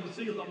see. I'm going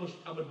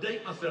to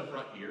date myself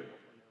right here.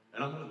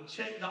 And I'm going to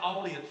check the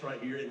audience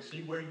right here and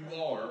see where you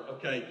are.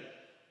 Okay.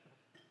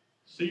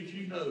 See if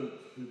you know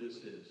who this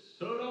is.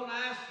 So don't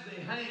ask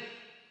me, Hank,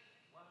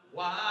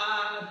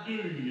 why do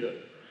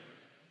you?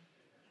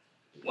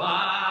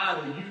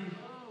 Why do you?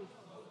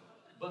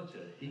 Bunch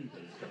of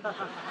heathens.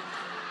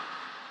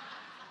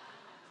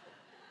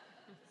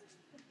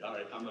 All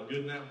right, am I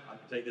good now? I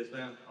can take this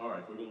down? All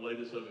right, we're going to lay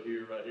this over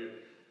here, right here.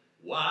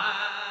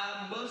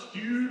 Why must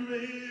you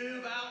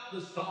live out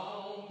the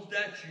songs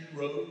that you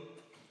wrote?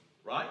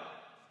 Right?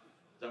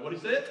 Is that what he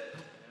said?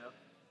 Yep.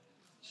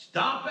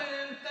 Stop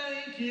and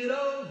think it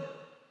over.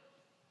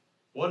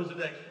 What is the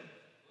next one?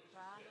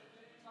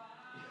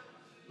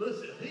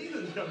 Listen,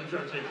 heathens come to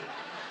church here.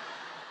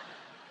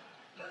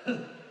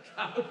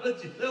 Try to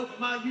put yourself in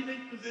my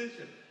unique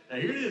position. Now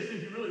here it is, see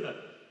if you really know.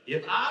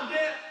 If I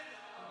get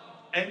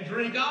and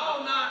drink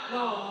all night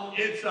long,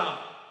 it's a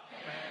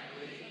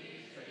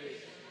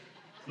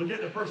look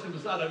at the person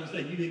beside them and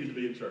say, you needed to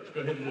be in church.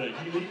 Go ahead and do it.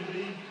 You need to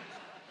be.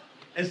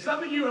 And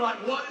some of you are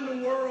like, what in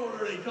the world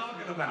are they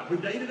talking about? We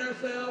dated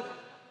ourselves.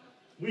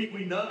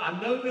 We know, I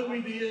know that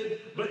we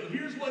did, but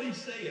here's what he's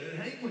saying. And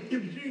Hank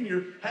Williams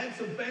Jr. had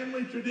some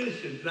family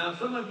traditions. Now,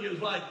 some of you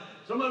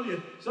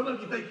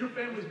think your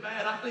family's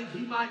bad. I think he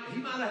might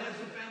have had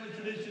some family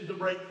traditions to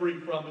break free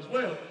from as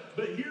well.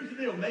 But here's the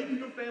deal. Maybe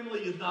your family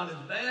is not as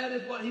bad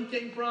as what he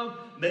came from.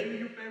 Maybe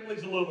your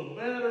family's a little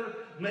better.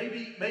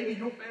 Maybe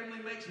your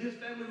family makes his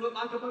family look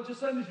like a bunch of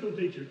Sunday school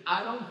teachers.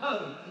 I don't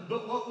know.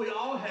 But what we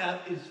all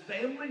have is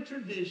family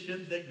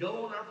traditions that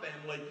go on our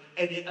family,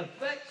 and it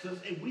affects us,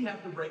 and we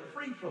have to break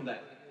free from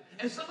that.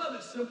 And some of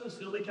it's simple,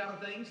 silly kind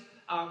of things.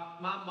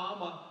 My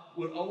mama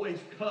would always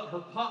cut her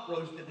pot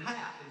roast in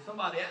half. And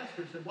somebody asked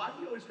her, said, why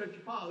do you always cut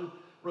your pot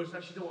roast?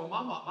 She said, well,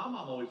 my mom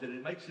always did it.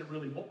 It makes it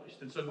really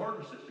moist. And so her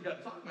and her sister got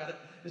to talking about it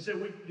and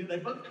said, they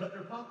both cut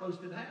their pot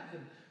roast in half.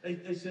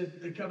 And they said,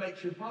 they come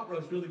make your pot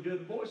roast really good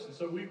and moist. And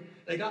so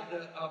they got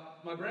to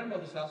my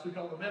grandmother's house. We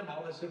called her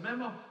Mama. They said,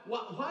 Mama,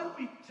 why do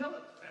we tell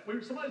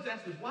it? Somebody's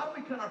asked us, why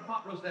do we cut our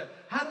pot roast in half?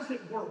 How does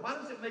it work? Why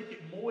does it make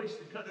it moist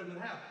to cut them in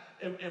half?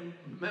 And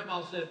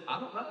Mama said, I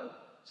don't know.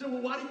 I said,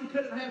 well, why do you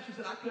cut it in half? She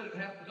said, I cut it in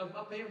half because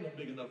my pan wasn't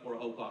big enough for a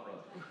whole pot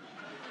roast.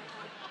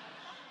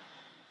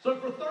 So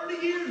for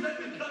 30 years, they've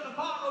been cutting a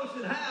pot roast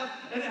in half,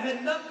 and it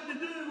had nothing to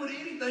do with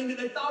anything that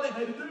they thought it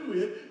had to do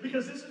with,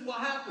 because this is what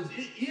happens.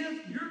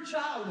 Your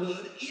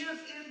childhood is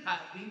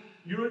impacting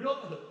your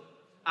adulthood.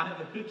 I have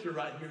a picture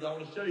right here that I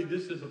want to show you.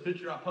 This is a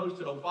picture I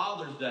posted on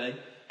Father's Day,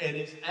 and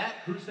it's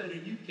at Crusader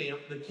Youth Camp,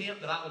 the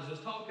camp that I was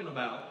just talking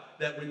about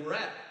that we were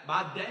at.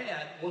 My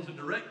dad was the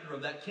director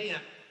of that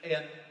camp,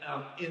 And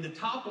in the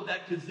top of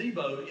that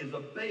gazebo is a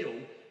bell,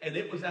 and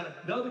it was at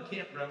another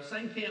campground,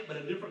 same camp but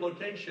a different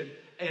location.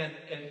 And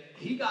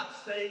he got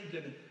saved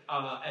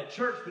at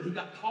church, but he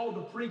got called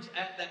to preach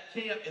at that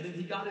camp, and then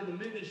he got into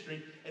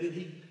ministry, and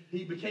then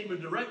he became a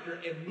director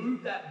and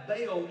moved that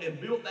bell and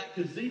built that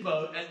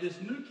gazebo at this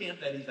new camp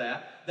that he's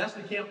at. That's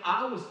the camp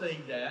I was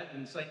saved at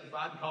and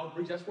sanctified and called to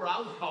preach. That's where I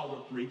was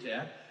called to preach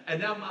at. And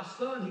now my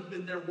son, he's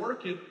been there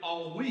working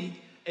all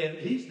week, and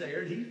he's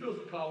there, and he feels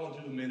a call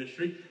into the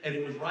ministry, and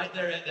it was right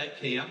there at that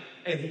camp.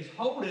 And he's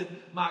holding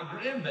my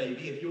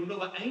grandbaby. If you want to know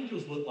what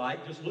angels look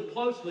like, just look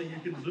closely. You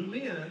can zoom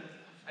in,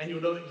 and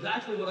you'll know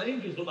exactly what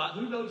angels look like.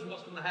 Who knows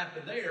what's going to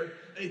happen there?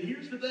 And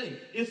here's the thing.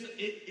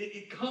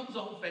 It comes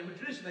on family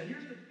tradition. Now,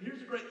 here's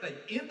the great thing.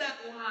 In that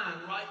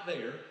line right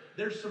there,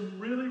 there's some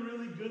really,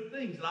 really good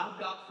things that I've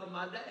got from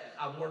my dad.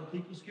 I've learned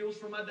people skills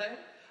from my dad.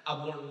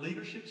 I've learned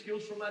leadership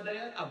skills from my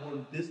dad. I've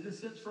learned business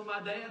sense from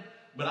my dad.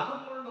 But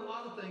I've learned a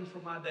lot of things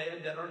from my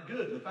dad that aren't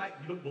good. In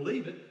fact, you don't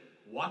believe it,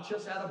 watch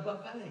us at a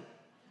buffet.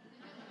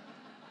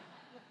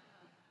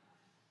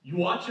 You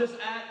watch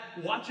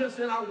us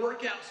in our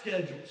workout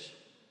schedules.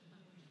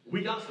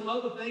 We got some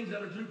other things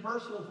that are too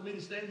personal for me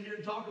to stand here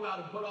and talk about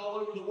and put all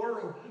over the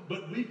world.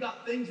 But we've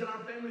got things in our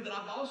family that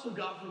I've also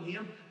got from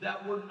him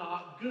that were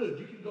not good.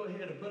 You can go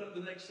ahead and put up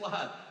the next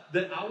slide.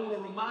 That I want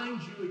to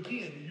remind you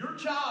again, your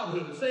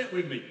childhood, say it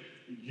with me,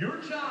 your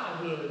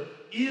childhood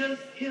is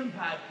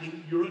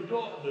impacting your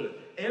adulthood.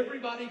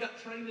 Everybody got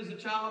trained as a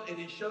child, and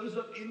it shows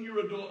up in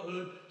your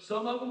adulthood.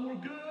 Some of them were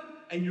good,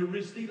 and you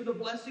received the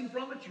blessing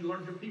from it. You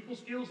learned your people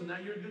skills, and now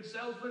you're a good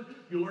salesman.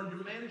 You learned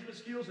your management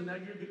skills, and now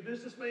you're a good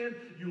businessman.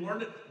 You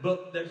learned it.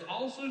 But there's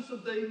also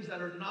some things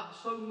that are not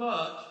so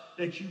much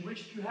that you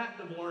wished you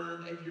hadn't have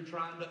learned, and you're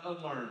trying to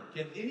unlearn.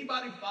 Can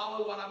anybody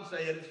follow what I'm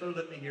saying? And so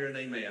let me hear an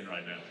amen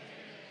right now.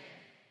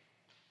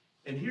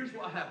 And here's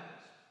what happens.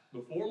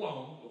 Before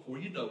long, before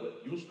you know it,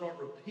 you'll start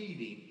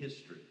repeating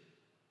history.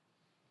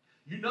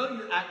 You know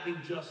you're acting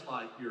just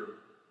like your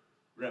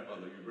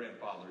grandmother, your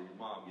grandfather, your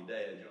mom, your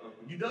dad, your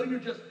uncle. You know you're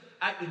just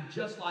acting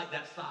just like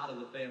that side of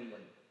the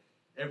family.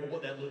 Ever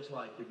what that looks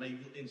like. It may,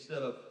 instead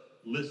of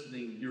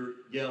listening, you're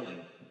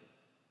yelling.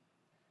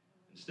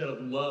 Instead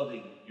of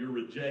loving, you're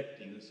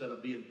rejecting. Instead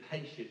of being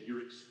patient,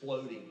 you're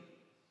exploding.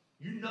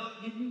 You know,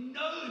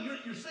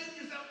 you're saying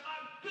to yourself,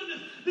 my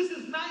goodness, this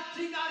is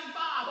 1995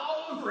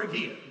 all over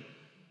again.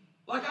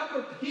 Like I'm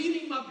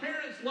repeating my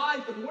parents'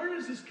 life, and where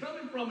is this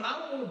coming from? And I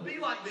don't want to be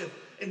like this.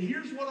 And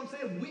here's what I'm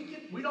saying.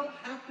 We don't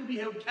have to be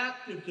held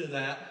captive to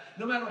that,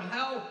 no matter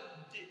how,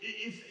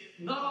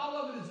 not all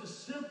of it is as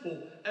simple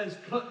as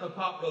cutting a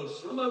pot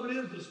roast. Some of it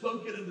is the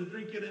smoking and the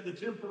drinking and the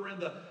temper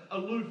and the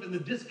aloof and the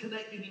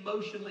disconnecting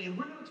emotionally. And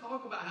we're going to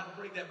talk about how to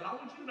break that. But I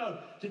want you to know,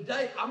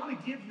 today, I'm going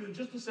to give you in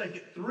just a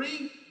second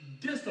 3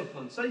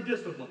 disciplines. Say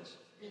disciplines.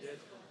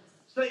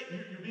 Say,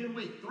 you're being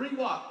weak. 3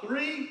 what?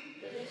 3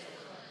 disciplines.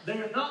 They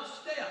are not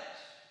steps.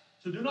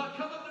 So do not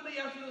come up to me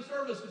after the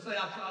service and say,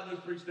 I tried those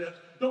 3 steps.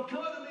 Don't come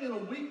up to me in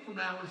a week from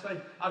now and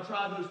say, I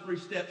tried those 3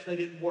 steps. They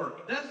didn't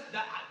work.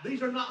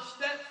 These are not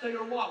steps. They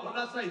are what? What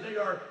did I say? They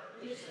are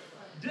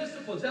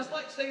disciplines. That's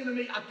like saying to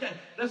me,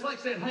 that's like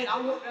saying, hey, I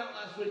worked out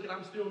last week and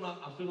I'm still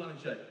not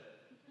in shape.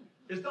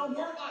 It don't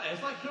work like that.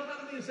 It's like coming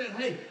up to me and saying,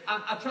 hey,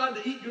 I tried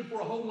to eat good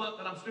for a whole month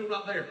and I'm still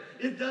not there.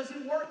 It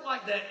doesn't work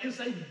like that. It's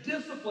a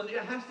discipline.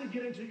 It has to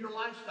get into your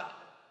lifestyle.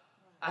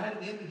 I had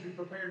an imagery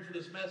prepared for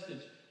this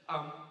message.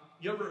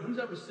 Who's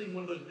ever seen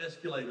one of those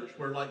escalators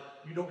where, like,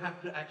 you don't have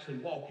to actually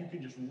walk, you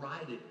can just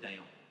ride it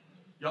down?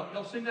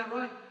 Y'all seen that,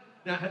 right?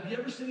 Now, have you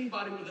ever seen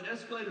anybody with an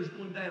escalator's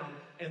going down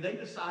and they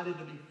decided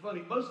to be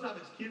funny? Most of the time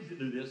it's kids that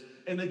do this,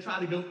 and they try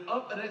to go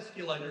up an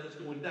escalator that's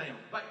going down.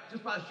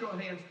 Just by a show of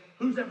hands,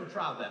 who's ever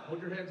tried that?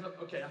 Hold your hands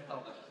up. Okay, I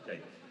thought that was okay.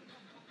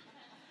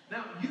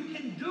 Now, you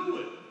can do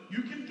it.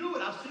 You can do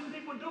it. I've seen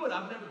people do it.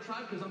 I've never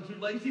tried because I'm too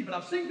lazy, but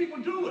I've seen people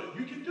do it.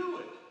 You can do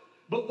it.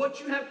 But what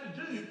you have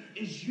to do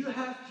is you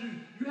have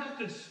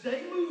to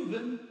stay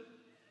moving,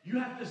 you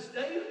have to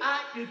stay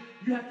active,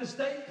 you have to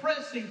stay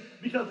pressing,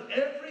 because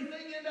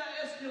everything in that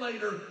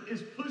escalator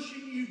is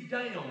pushing you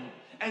down.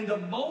 And the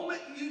moment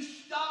you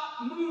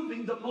stop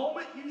moving, the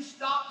moment you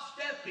stop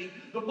stepping,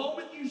 the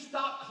moment you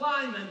stop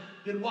climbing,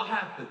 then what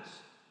happens?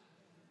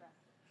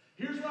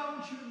 Here's what I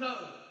want you to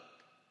know.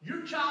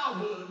 Your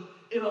childhood,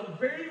 in a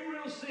very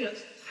real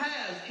sense,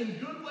 has, in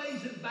good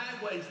ways and bad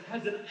ways,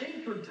 has an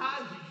anchor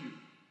tied to you.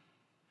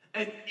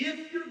 And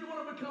if you're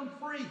going to become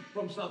free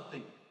from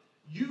something,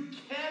 you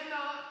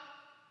cannot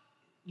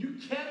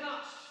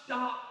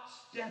stop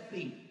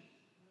stepping.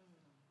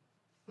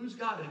 Who's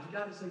got it? If you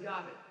got it, say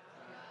got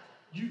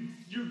it.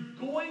 You're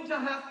going to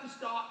have to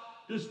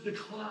stop this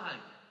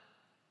decline.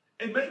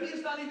 And maybe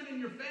it's not even in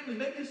your family.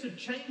 Maybe it's a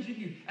change in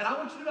you. And I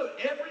want you to know,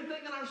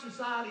 everything in our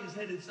society is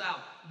headed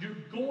south. You're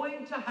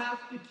going to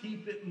have to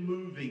keep it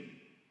moving.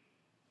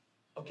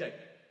 Okay.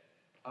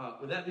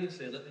 With that being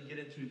said, let me get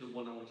into the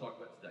one I want to talk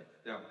about today.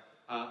 Now,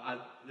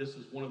 this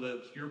is one of the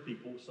obscure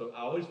people, so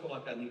I always feel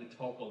like I need to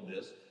talk on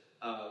this.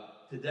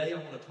 Today I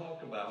want to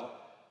talk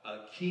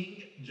about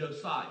King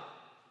Josiah.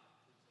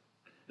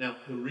 Now,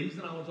 the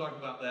reason I want to talk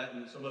about that,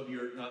 and some of you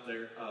are not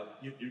there,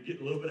 you're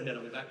getting a little bit ahead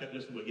of me. Back up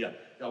just a little bit.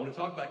 Yeah, I want to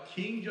talk about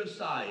King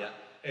Josiah,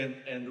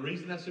 and the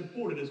reason that's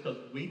important is because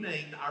we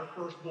named our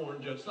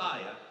firstborn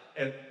Josiah,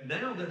 and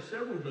now there's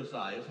several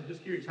Josiahs. I'm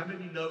just curious, how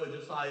many of you know a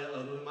Josiah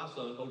other than my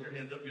son? Hold your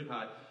hands up good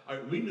high. All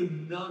right, we knew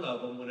none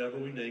of them whenever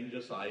we named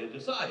Josiah.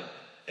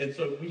 And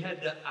so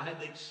I had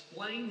to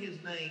explain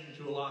his name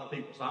to a lot of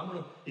people.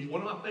 So he's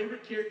one of my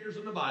favorite characters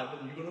in the Bible,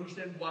 and you're going to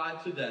understand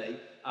why today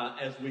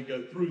as we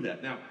go through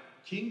that. Now,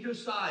 King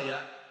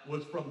Josiah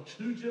was from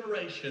 2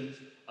 generations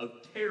of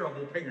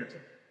terrible parenting.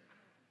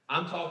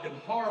 I'm talking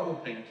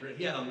horrible parenting.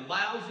 He had a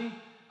lousy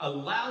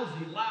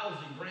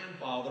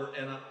grandfather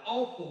and an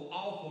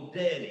awful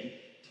daddy.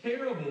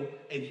 Terrible,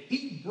 and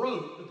he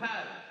broke the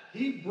pattern.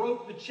 He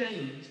broke the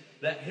chains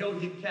that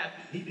held him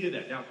captive. He did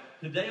that. Now,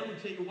 today I'm going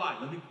to tell you why.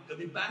 Let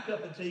me back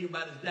up and tell you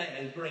about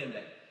his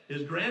granddad.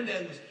 His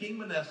granddad was King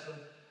Manasseh,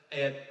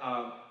 and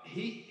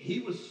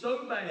he was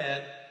so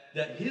bad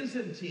that his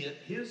intent,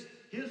 his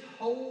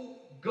whole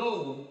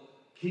goal,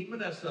 King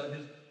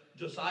Manasseh,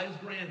 Josiah's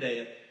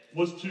granddad,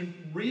 was to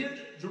rid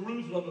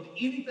Jerusalem of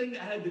anything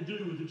that had to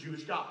do with the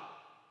Jewish God.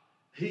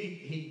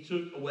 He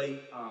took away,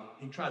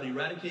 he tried to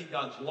eradicate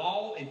God's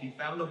law. If he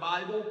found the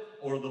Bible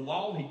or the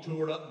law, he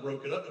tore it up and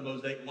broke it up, the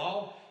Mosaic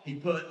law. He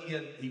took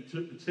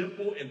the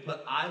temple and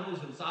put idols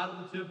inside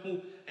of the temple,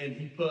 and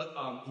he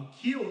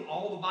killed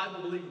all the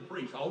Bible-believing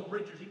priests, all the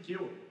preachers. He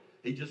killed them.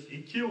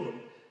 He killed them.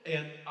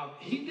 And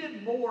he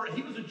did more.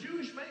 He was a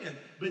Jewish man,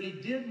 but he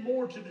did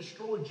more to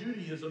destroy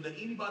Judaism than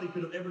anybody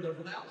could have ever done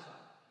from the outside.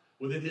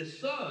 Well, then his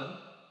son,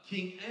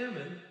 King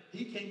Ammon,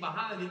 he came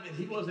behind him, and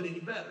he wasn't any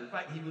better. In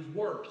fact, he was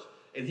worse.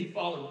 And he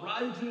followed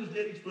right into his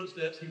daddy's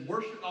footsteps. He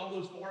worshiped all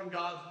those foreign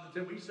gods in the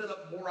temple. He set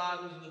up more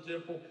idols in the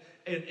temple.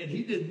 And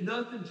he did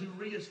nothing to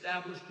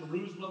reestablish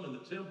Jerusalem and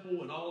the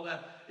temple and all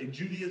that in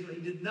Judaism.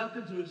 He did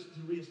nothing to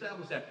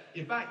reestablish that.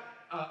 In fact,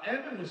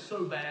 Ammon was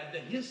so bad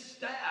that his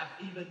staff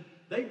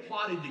they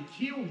plotted to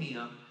kill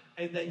him,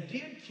 and they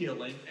did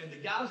kill him, and the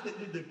guys that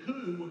did the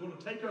coup were going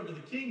to take over the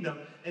kingdom,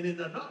 and then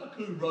another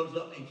coup rose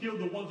up and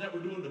killed the ones that were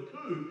doing the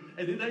coup,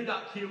 and then they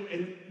got killed,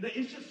 and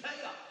it's just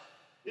chaos.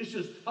 It's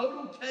just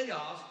total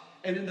chaos,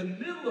 and in the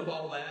middle of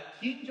all that,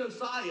 King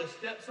Josiah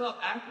steps up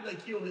after they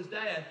kill his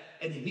dad,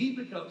 and he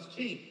becomes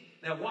king.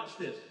 Now watch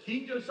this.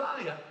 King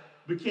Josiah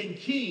became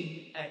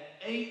king at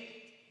 8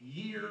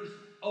 years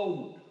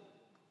old.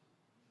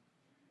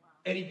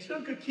 And he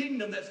took a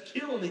kingdom that's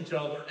killing each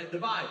other and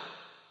divided.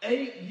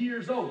 8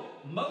 years old.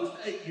 Most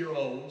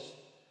 8-year-olds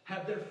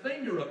have their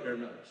finger up their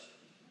nose.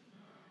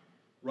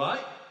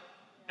 Right?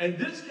 And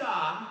this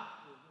guy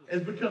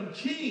has become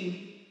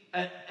king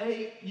at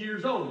 8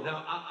 years old.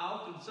 Now, I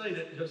often say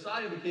that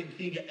Josiah became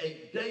king at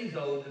 8 days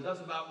old, because that's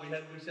about, we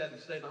had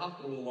to stay in the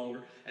hospital a little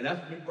longer, and that's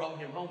when we brought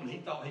him home, and he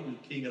thought he was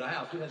king of the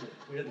house.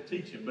 We had to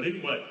teach him. But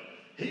anyway,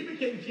 he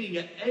became king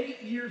at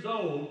 8 years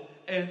old,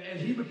 and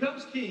he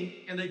becomes king,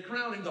 and they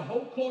crown him. The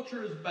whole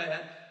culture is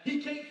bad.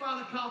 He can't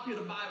find a copy of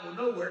the Bible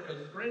nowhere, because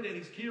his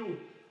granddaddy's killed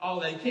all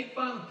that. He can't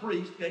find a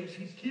priest, because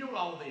he's killed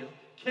all them.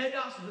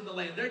 Chaos is in the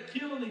land. They're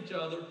killing each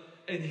other,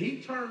 and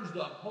he turns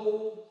the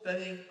whole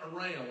thing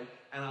around.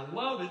 And I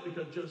love it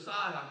because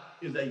Josiah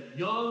is a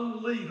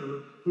young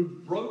leader who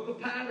broke the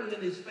pattern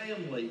in his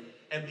family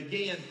and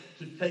began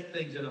to take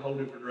things in a whole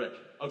different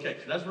direction. Okay,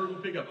 so that's where we're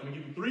going to pick up. I'm going to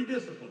give you 3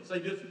 disciplines. Say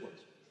disciplines.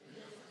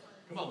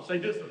 Come on, say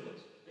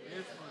disciplines.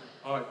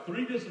 All right,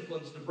 3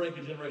 disciplines to break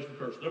a generational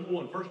curse. Number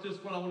 1, first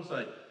discipline I want to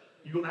say,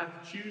 you're going to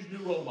have to choose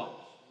new role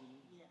models.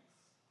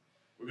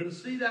 We're going to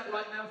see that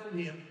right now from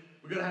him.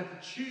 We're going to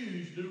have to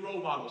choose new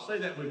role models. Say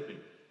that with me.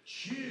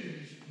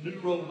 Choose new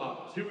role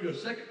models. Here we go.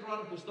 2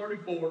 Chronicles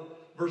 34,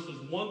 verses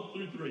 1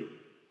 through 3.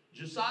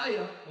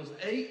 Josiah was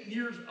 8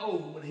 years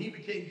old when he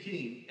became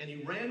king, and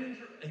he reigned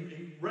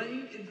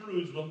in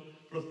Jerusalem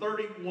for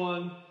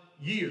 31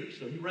 years.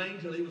 So he reigned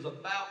until he was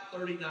about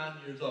 39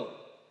 years old.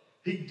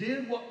 He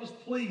did what was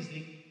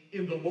pleasing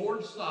in the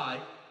Lord's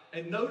sight.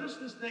 And notice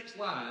this next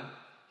line.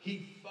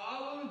 He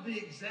followed the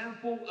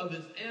example of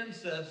his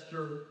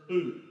ancestor,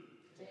 who?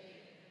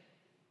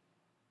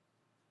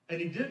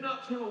 And he did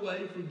not turn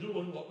away from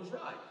doing what was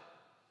right.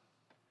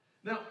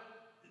 Now,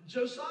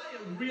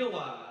 Josiah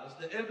realized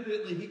that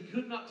evidently he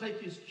could not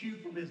take his cue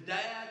from his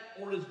dad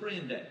or his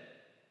granddad.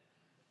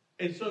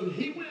 And so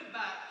he went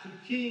back to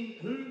King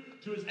who?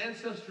 To his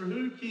ancestor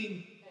who?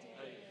 King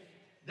David.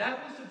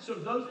 That was, so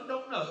those that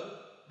don't know,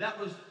 that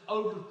was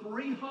over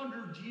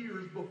 300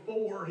 years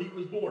before he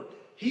was born.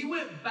 He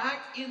went back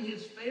in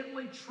his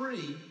family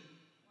tree.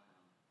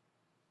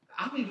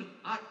 I don't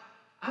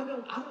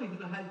even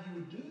know how you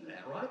would do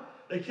that, right?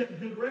 They kept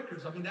good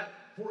records. I mean, that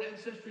for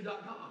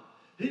Ancestry.com.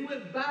 He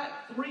went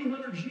back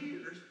 300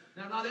 years.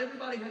 Now, not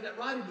everybody had that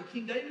writing, but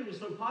King David was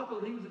so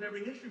popular, he was in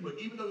every history book.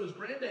 Even though his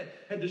granddad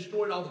had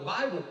destroyed all the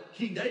Bible,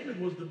 King David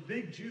was the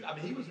big Jew. I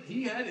mean,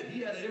 he had it.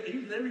 He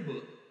was in every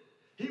book.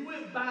 He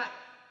went back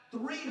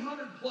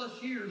 300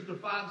 plus years to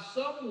find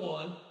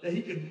someone that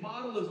he could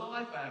model his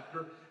life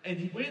after. And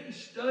he went and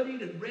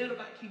studied and read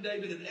about King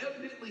David, and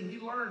evidently he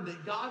learned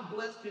that God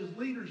blessed his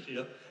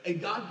leadership and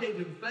God gave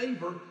him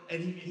favor,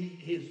 and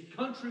his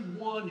country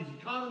won, his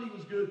economy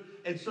was good.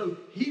 And so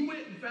he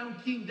went and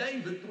found King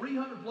David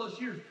 300 plus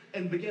years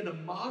and began to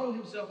model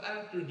himself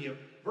after him.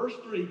 Verse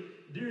 3,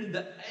 during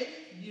the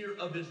 8th year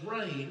of his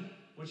reign,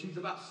 which he's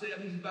about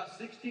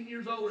 16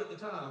 years old at the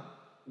time,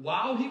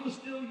 while he was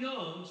still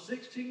young,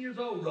 16 years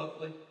old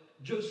roughly,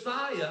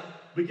 Josiah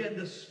began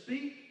to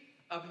seek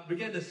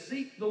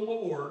the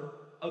Lord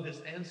of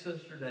his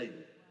ancestor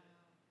David.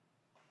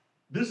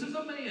 This is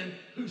a man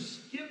who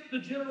skipped the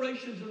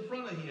generations in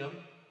front of him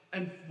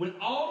and went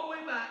all the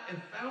way back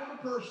and found a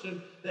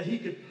person that he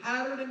could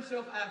pattern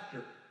himself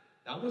after.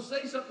 Now, I'm going to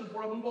say something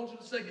before I move on to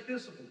the second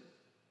discipline.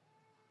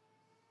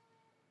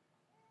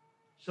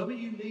 Some of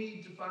you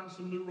need to find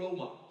some new role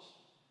models.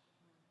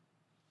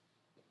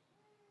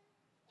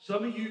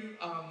 Some of you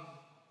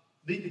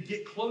need to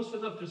get close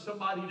enough to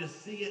somebody to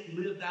see it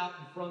lived out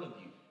in front of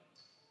you.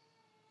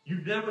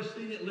 You've never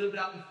seen it lived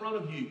out in front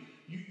of you.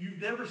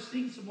 You've never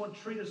seen someone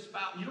treat a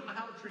spouse. You don't know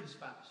how to treat a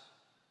spouse.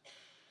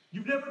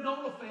 You've never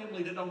known a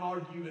family that don't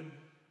argue and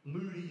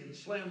moody and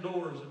slam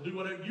doors and do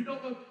whatever. You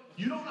don't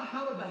know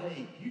how to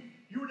behave.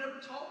 You were never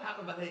taught how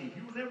to behave.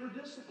 You were never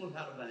disciplined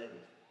how to behave.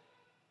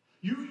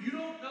 You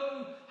don't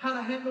know how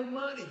to handle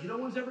money. No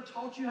one's ever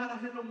taught you how to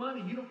handle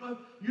money. You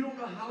don't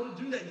know how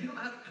to do that. You don't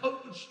know how to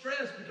cope with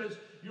stress because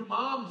your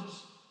mom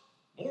just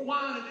more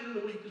wine at the end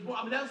of the week.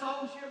 That's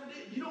all she ever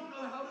did. You don't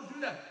know how to do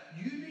that.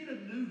 You need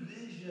a new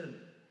vision.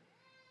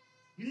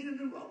 You need a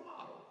new role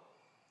model.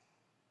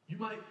 You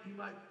might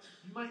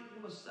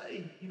want to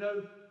say,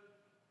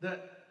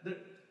 that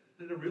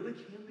there really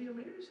can be a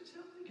marriage that's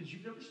healthy because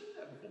you've never seen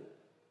that before.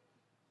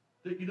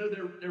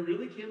 That, there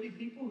really can be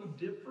people who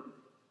differ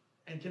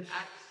and can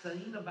act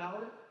sane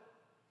about it.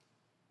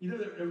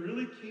 There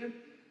really can.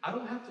 I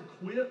don't have to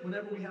quit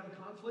whenever we have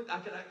a conflict. I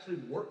can actually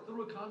work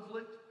through a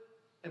conflict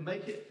and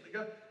make it.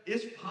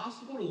 It's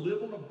possible to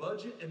live on a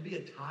budget and be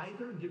a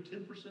tither and give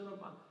 10%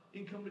 of my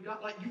income to God.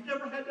 Like, you've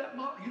never had that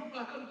model. You don't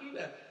know how to do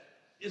that.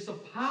 It's a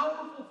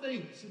powerful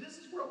thing. See, this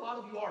is where a lot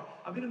of you are.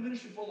 I've been in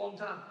ministry for a long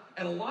time.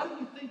 And a lot of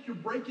you think you're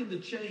breaking the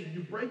chain.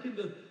 You're breaking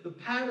the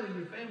pattern in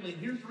your family.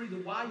 And here's the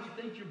reason why you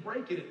think you're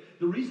breaking it.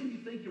 The reason you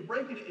think you're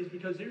breaking it is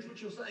because here's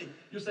what you'll say.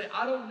 You'll say,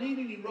 I don't need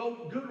any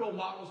good role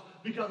models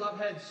because I've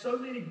had so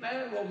many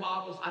bad role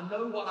models. I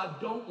know what I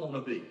don't want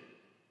to be.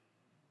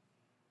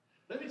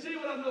 Let me tell you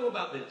what I know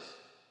about this.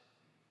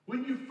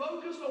 When you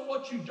focus on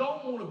what you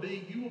don't want to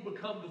be, you will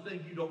become the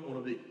thing you don't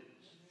want to be.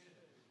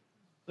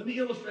 Let me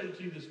illustrate it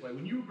to you this way.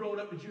 When you were growing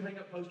up, did you hang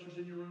up posters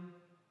in your room?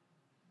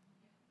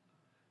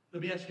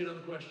 Let me ask you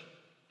another question.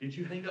 Did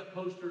you hang up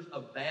posters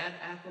of bad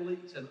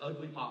athletes and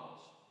ugly models?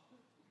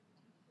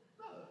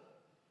 No.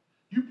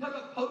 You put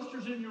up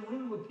posters in your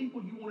room of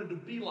people you wanted to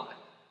be like.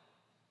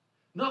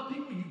 Not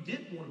people you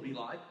didn't want to be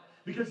like,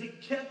 because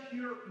it kept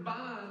your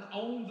mind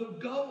on the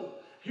goal.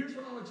 Here's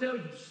what I want to tell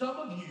you. Some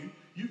of you,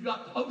 you've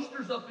got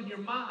posters up in your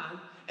mind,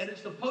 and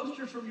it's the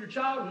posters from your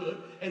childhood,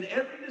 and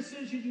every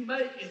decision you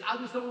make is, I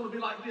just don't want to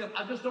be like them.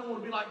 I just don't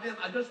want to be like them.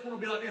 I just want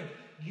to be like them.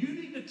 You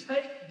need to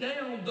take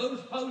down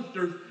those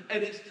posters,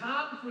 and it's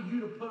time for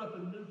you to put up a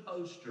new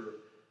poster.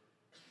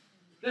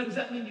 Now, does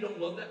that mean you don't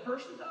love that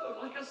person? No.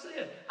 Like I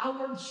said, I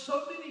learned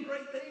so many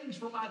great things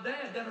from my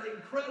dad that are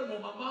incredible,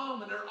 my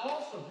mom, and they're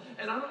awesome.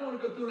 And I don't want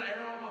to go through and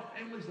air all my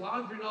family's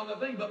laundry and all that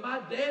thing, but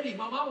my daddy,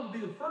 my mom would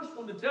be the first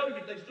one to tell you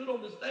if they stood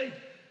on the stage,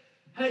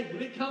 hey,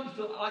 when it comes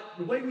to like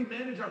the way we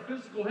manage our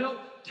physical health,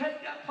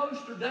 take that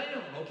poster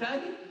down,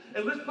 okay?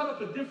 And let's put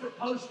up a different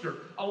poster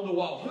on the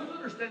wall. Who's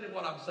understanding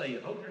what I'm saying?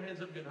 Hold your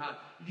hands up good high.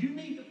 You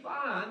need to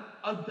find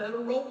a better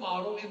role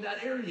model in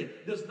that area.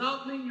 Does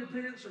not mean your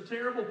parents are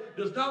terrible.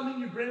 Does not mean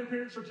your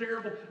grandparents are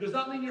terrible. Does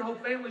not mean your whole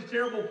family's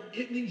terrible.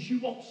 It means you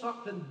want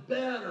something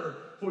better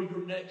for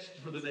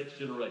the next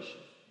generation.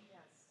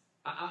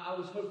 I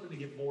was hoping to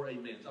get more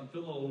amens. I'm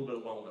feeling a little bit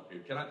alone up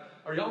here.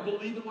 Are y'all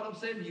believing what I'm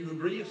saying? Do you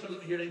agree? If so, let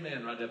me hear an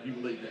amen right now if you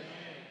believe that.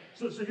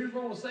 So here's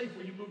what I want to say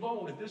before you move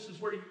on. If this is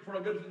before I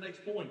go to the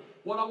next point,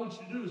 what I want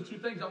you to do is two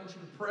things. I want you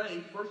to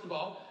pray. First of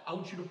all, I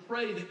want you to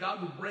pray that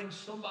God would bring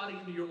somebody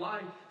into your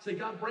life. Say,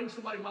 God, bring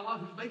somebody in my life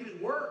who's making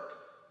it work.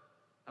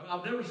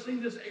 I've never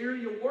seen this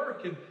area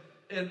work,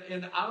 and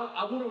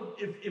I want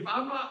to. If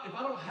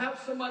I don't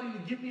have somebody to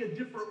give me a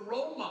different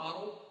role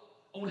model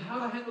on how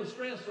to handle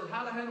stress or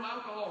how to handle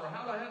alcohol or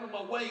how to handle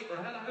my weight or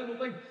how to handle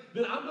things,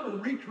 then I'm going to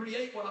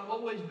recreate what I've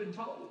always been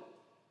told.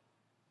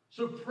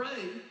 So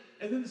pray.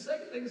 And then the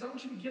second thing is I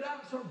want you to get out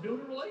and start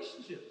building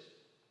relationships.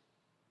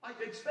 Like,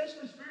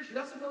 especially spiritually.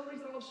 That's another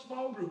reason I love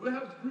small group. We'll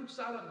have a group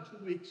sign up in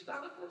 2 weeks. Sign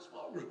up for a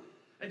small group.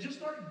 And just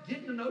start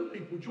getting to know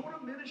people. Join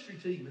a ministry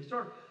team.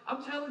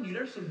 I'm telling you,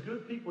 there's some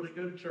good people that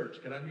go to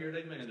church. Can I hear an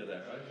amen to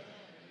that, right?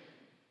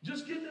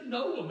 Just get to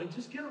know them and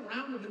just get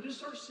around them and just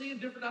start seeing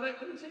different dynamics.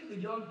 Let me tell you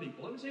the young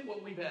people. Let me tell you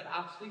what we've had.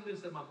 I've seen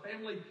this in my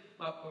family,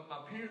 my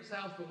parents'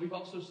 house, but we've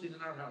also seen it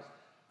in our house.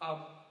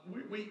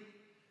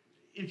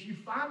 if you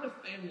find a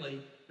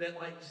family that,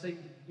 like, say,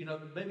 you know,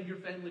 maybe your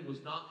family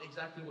was not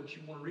exactly what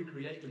you want to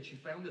recreate, but you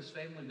found this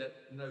family that,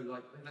 you know,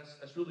 like, man,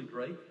 that's really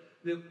great,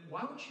 then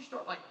why don't you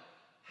start, like,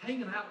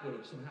 hanging out with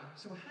them somehow?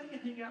 So how do you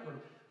hang out with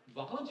them?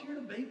 Volunteer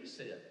to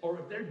babysit. Or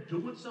if they're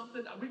doing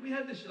something. We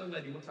had this young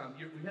lady one time.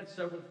 We had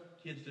several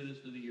kids do this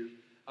through the years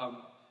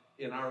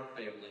in our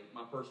family,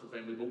 my personal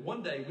family. But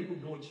one day we were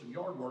doing some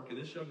yard work, and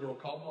this young girl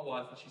called my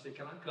wife, and she said,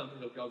 "Can I come and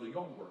help y'all do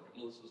yard work?"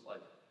 And Melissa's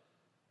like,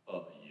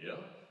 yeah.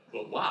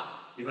 But why?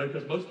 You know,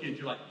 because most kids,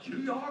 you're like, do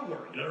yard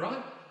work, you know,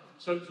 right?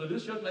 So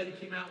this young lady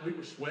came out, we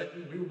were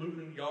sweating, we were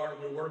moving in the yard,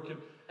 we were working,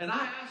 and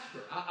I asked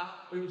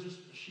her, it was just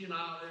she and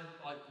I there,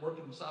 like,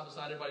 working side by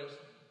side, everybody was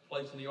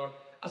placed in the yard.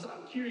 I said,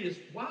 I'm curious,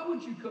 why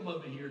would you come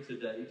over here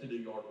today to do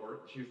yard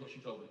work? Here's what she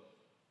told me.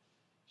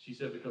 She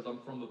said, because I'm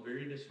from a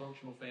very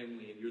dysfunctional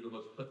family, and you're the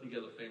most put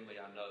together family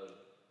I know,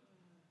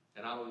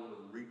 and I don't want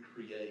to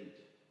recreate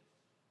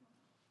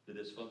the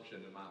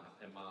dysfunction in my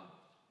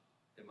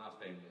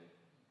family.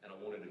 And I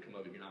wanted to come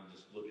over here, and I'm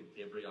just looking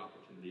at every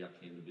opportunity I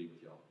can to be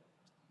with y'all.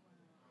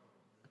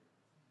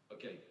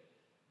 Okay,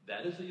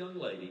 that is a young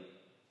lady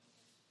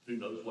who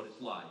knows what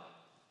it's like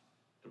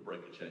to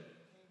break a chain.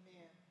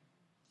 Amen.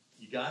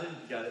 You got it?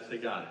 You got it? Say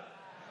got it.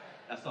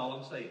 That's all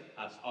I'm saying.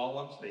 That's all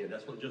I'm saying.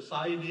 That's what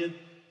Josiah did.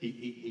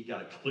 He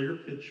got a clear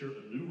picture,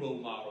 a new role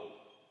model.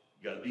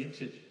 You got to be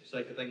intentional.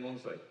 Second thing I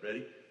want to say.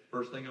 Ready?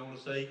 First thing I want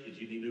to say is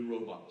you need new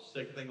role models.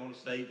 Second thing I want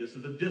to say, this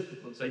is a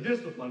discipline. Say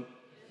discipline.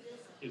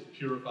 Is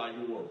purify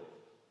your world.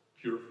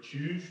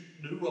 Choose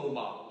new role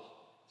models.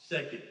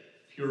 Second,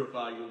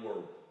 purify your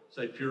world.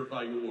 Say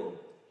purify your world.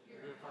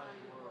 Purify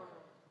your world.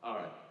 All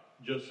right.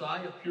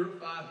 Josiah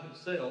purified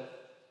himself,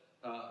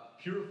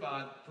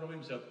 purified from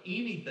himself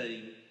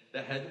anything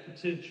that had the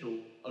potential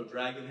of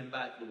dragging him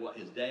back to what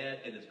his dad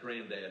and his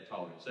granddad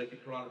taught him. 2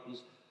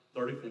 Chronicles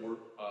 34,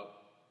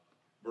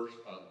 verse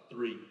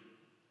 3.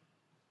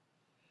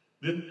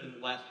 Then, in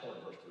the last part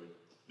of verse 3.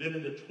 Then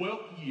in the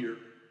 12th year,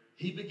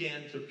 he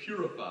began to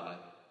purify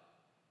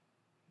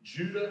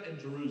Judah and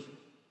Jerusalem,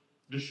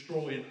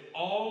 destroying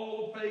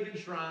all the pagan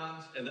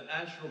shrines and the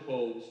Asherah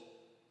poles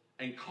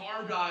and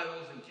carved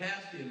idols and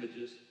cast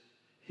images.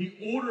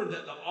 He ordered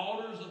that the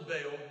altars of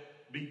Baal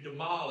be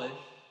demolished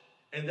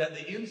and that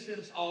the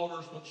incense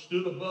altars which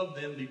stood above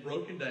them be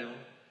broken down.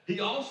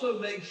 He also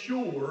made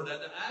sure that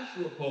the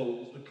Asherah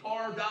poles, the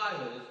carved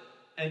idols,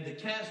 and the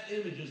cast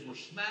images were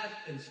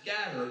smashed and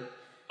scattered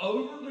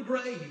over the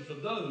graves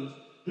of those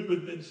who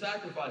had been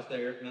sacrificed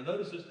there. Now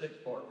notice this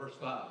next part, verse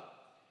 5.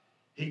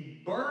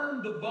 He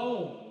burned the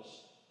bones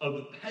of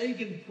the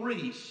pagan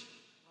priests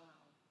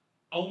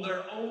on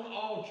their own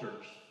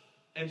altars.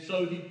 And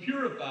so he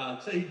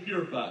purified, say he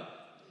purified.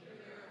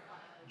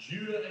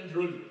 Judah and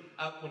Jerusalem.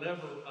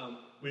 Whenever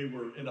we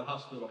were in the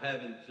hospital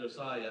having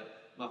Josiah,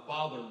 my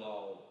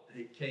father-in-law,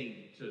 he came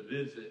to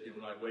visit and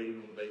was like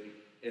waiting on the baby.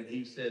 And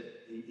he said,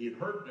 he had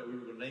heard that we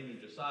were going to name him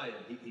Josiah.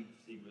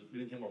 He was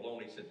me and him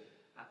alone. He said,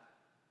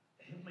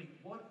 help me,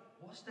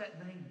 what's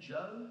that name,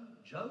 Joe?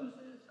 Joseph?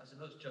 I said,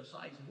 no, it's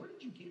Josiah. He said, where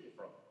did you get it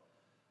from?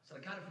 I said,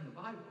 I got it from the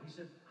Bible. He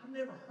said, I've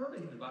never heard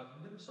of him in the Bible.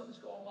 I've been in Sunday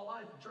school all my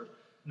life in church.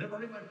 Never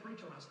heard anybody preach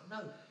on it. I said,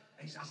 no.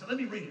 I said, let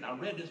me read it. And I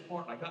read this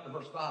part, and I got to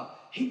verse 5.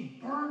 He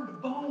burned the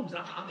bones.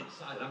 I'm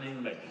excited. I'm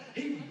in there.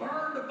 He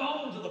burned the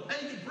bones of the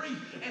pagan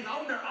priests and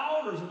on their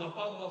altars. And my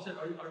father-in-law said,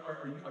 are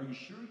you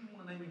sure you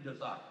want to name him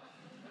Josiah?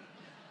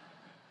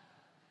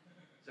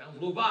 Sounds a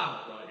little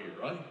violent right here,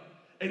 right?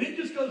 And it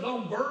just goes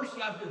on verse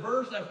after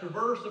verse after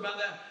verse about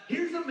that.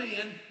 Here's a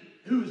man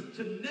who is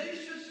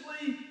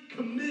tenaciously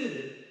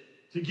committed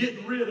to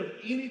getting rid of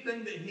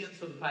anything that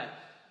hints of the past.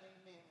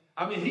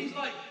 I mean, he's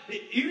like,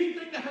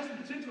 anything that has the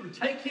potential to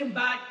take him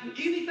back,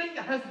 anything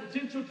that has the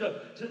potential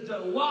to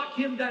lock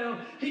him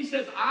down, he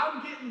says,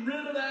 I'm getting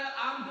rid of that,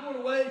 I'm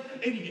going away.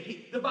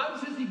 And the Bible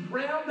says he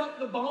ground up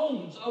the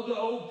bones of the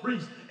old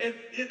priests. And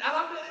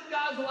I bet these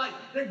guys are like,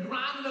 they're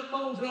grinding up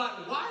bones. They're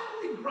like, why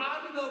are we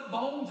grinding up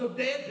bones of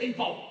dead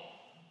people?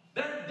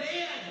 They're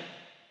dead.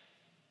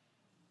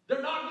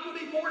 They're not going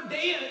to be more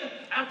dead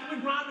after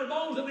we grind their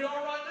bones than they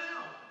are right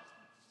now.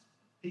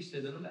 He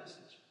sent in a message.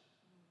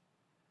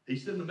 He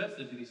sent a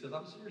message and he says,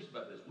 I'm serious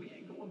about this. We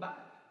ain't going back.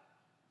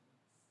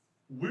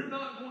 We're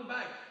not going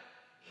back.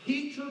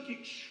 He took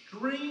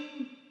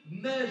extreme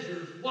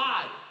measures.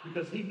 Why?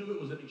 Because he knew it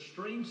was an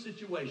extreme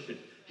situation.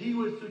 He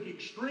took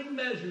extreme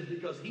measures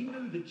because he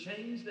knew the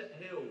chains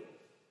that held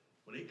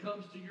when it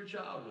comes to your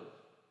childhood.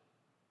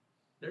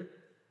 They're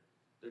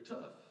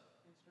tough.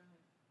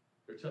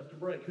 They're tough to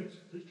break. Who's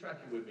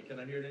tracking with me? Can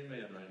I hear an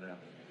amen right now?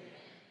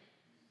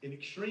 In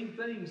extreme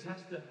things,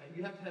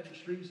 you have to have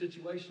extreme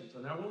situations.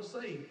 And I will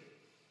say,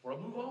 before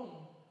I move on,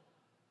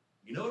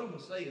 you know what I'm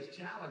going to say is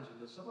challenging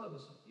to some of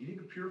us. You need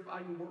to purify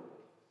your world.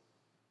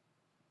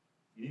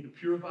 You need to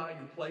purify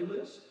your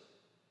playlist.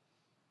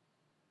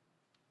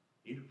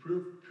 You need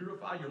to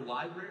purify your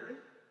library.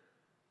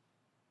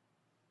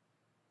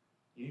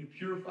 You need to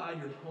purify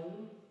your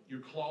home, your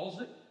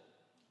closet.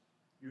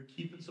 You're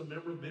keeping some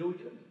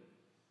memorabilia,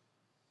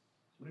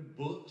 so many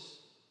books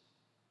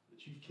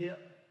that you've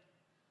kept.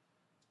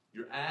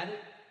 Your attic,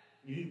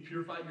 You need to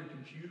purify your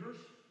computers.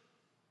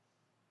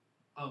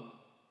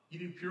 You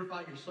need to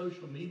purify your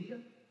social media.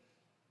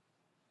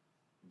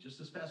 Just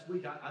this past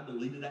week, I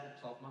deleted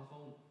apps off my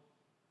phone.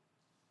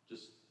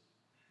 Just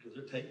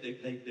because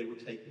they were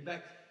taking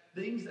back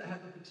things that have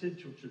the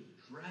potential to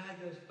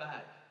drag us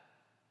back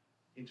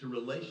into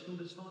relational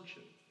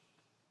dysfunction,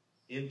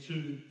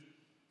 into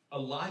a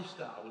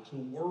lifestyle, into a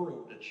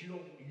world that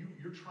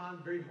you're trying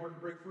very hard to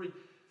break free.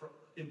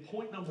 In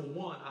point number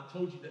one, I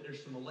told you that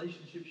there's some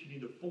relationships you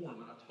need to form,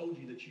 and I told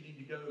you that you need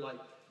to go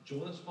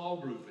join a small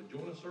group and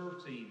join a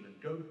serve team and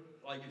go,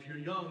 if you're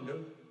young, go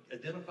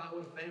identify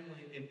with a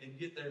family and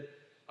get there.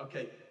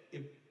 Okay,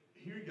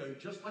 here you go.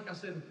 Just like I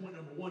said in point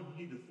number one,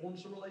 you need to form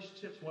some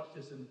relationships. Watch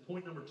this. In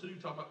point number two,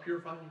 talk about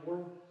purifying your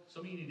world.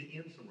 Some of you need to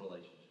end some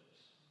relationships.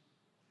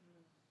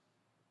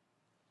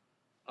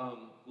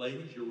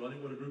 Ladies, you're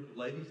running with a group of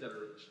ladies that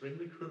are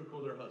extremely critical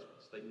of their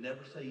husbands. They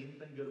never say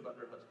anything good about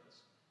their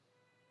husbands.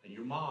 And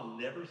your mom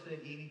never said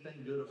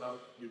anything good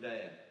about your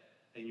dad.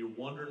 And you're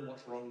wondering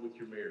what's wrong with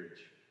your marriage.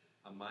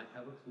 I might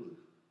have a clue.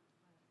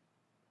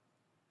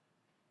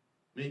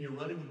 Men, you're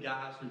running with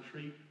guys who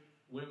treat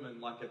women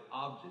like an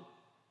object.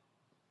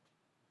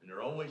 And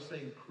they're always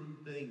saying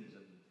crude things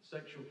and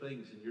sexual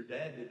things. And your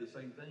dad did the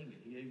same thing.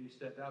 And he even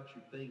stepped out,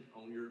 you think,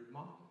 on your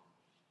mom.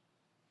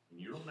 And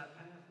you're on that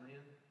path,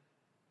 man.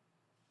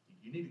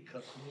 You need to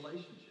cut some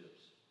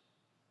relationships.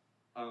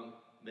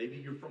 Maybe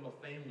you're from a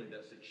family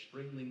that's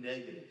extremely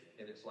negative,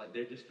 and it's like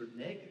they're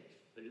negative.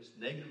 They're just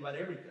negative about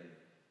everything.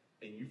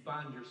 And you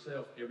find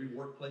yourself, every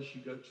workplace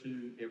you go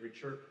to, every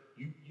church,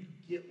 you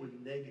get with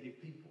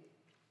negative people.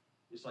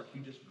 It's like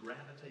you just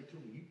gravitate to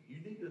them. You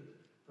need to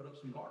put up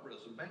some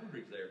guardrails, some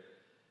boundaries there.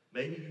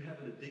 Maybe you have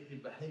an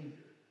addictive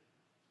behavior.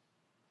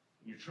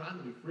 You're trying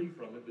to be free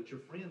from it, but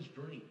your friends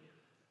drink.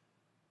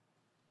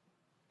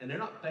 And they're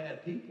not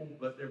bad people,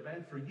 but they're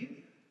bad for you.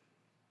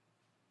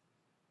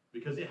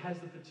 Because it has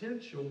the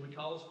potential,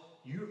 because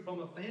you're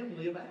from a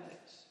family of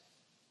addicts.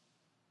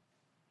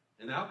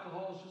 And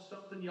alcohol is just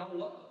something y'all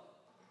love.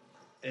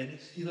 And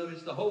it's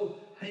the whole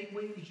Hank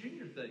Williams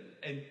Jr. thing.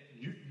 And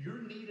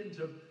you're needing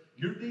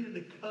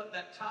to cut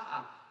that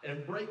tie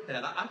and break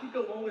that. I could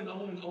go on and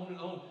on and on and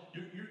on.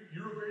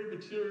 You're a very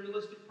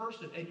materialistic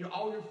person, and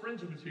all your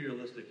friends are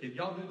materialistic, and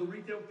y'all do the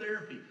retail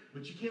therapy,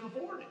 but you can't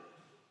afford it.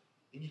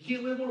 And you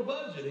can't live on a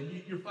budget,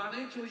 and you're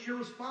financially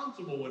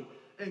irresponsible,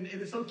 and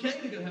it's okay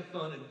to go have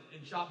fun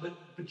and shop,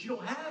 but you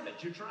don't have it.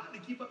 You're trying to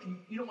keep up, and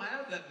you don't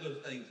have those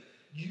things.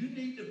 You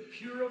need to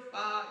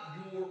purify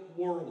your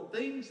world.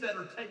 Things that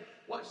are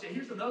watch that.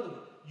 Here's another one.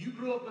 You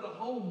grew up in a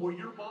home where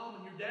your mom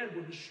and your dad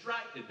were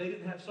distracted. They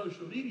didn't have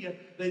social media.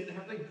 They didn't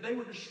have things. They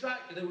were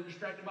distracted. They were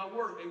distracted by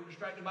work. They were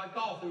distracted by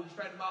golf. They were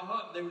distracted by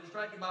hunting. They were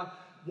distracted by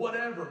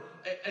whatever.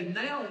 And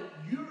now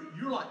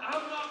you're like,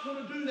 I'm not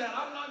going to do that.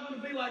 I'm not going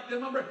to be like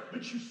them.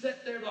 But you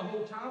sat there the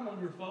whole time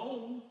on your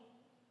phone.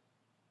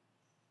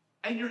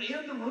 And you're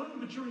in the room,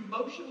 but you're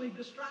emotionally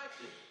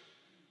distracted,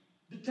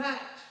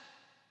 detached.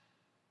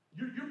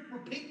 You're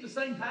repeating the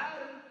same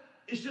pattern.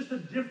 It's just a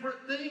different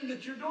thing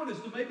that you're doing.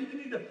 So maybe you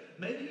do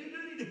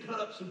need to cut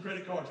up some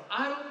credit cards.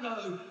 I don't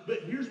know, but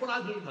here's what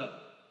I do know.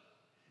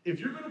 If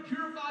you're going to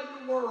purify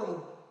your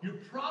world,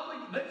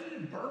 maybe you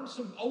need to burn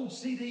some old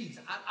CDs.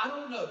 I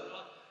don't know.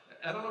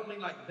 I don't mean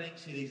like bank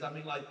CDs. I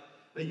mean like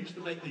they used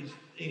to make these.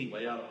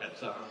 Anyway, I don't have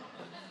time.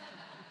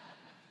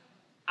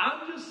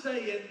 I'm just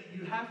saying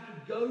you have to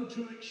go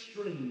to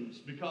extremes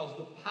because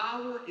the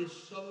power is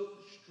so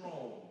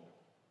strong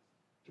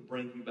to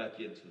bring you back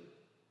into it.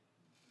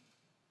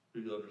 Who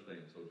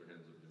understands? Hold your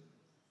hands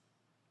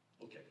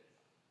up. Okay.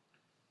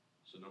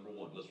 So number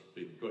one, let's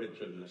repeat it. Go ahead and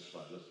show the next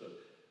slide.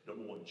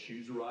 Number one,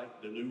 choose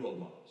the new role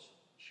models.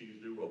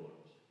 Choose new role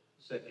models.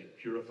 Second,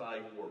 purify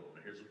your world.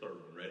 Now here's the third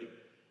one. Ready?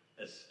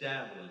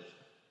 Establish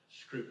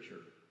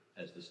Scripture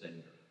as the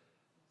standard.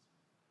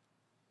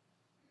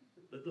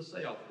 Let's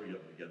say all three of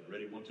them together.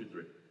 Ready? 1, 2,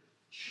 3.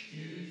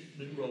 Choose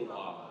new role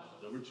models.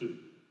 Number two,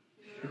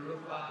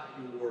 purify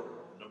your world.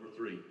 Number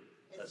three,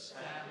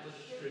 establish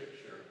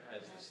Scripture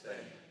as the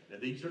standard. Now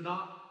these are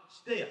not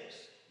steps.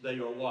 They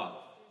are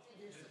what?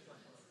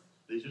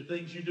 These are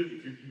things you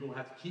do. If you're going to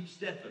have to keep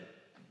stepping,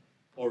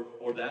 or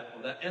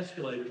that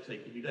escalator is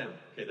taking you down.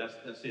 Okay,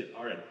 that's it.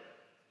 All right.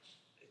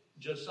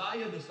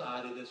 Josiah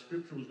decided that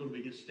Scripture was going to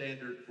be his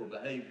standard for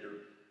behavior.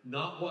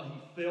 Not what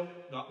he felt,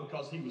 not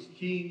because he was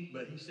king,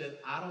 but he said,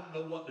 I don't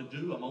know what to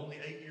do. I'm only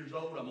 8 years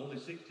old. I'm only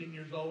 16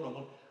 years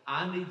old.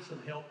 I need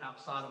some help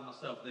outside of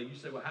myself. Then you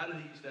say, well, how did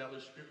he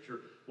establish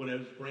Scripture when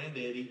his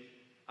granddaddy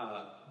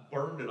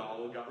burned it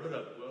all and got rid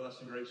of it? Well,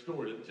 that's a great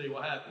story. Let me tell you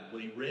what happened.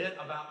 When he read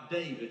about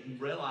David, he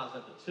realized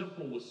that the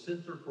temple was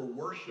centered for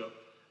worship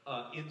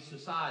in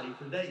society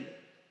for David.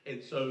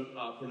 And so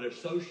for their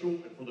social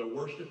and for their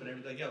worship and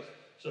everything else.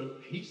 So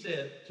he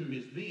said to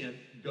his men,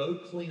 go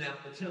clean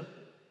out the temple.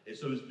 And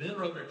so his men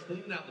are over there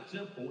cleaning out the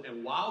temple,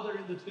 and while they're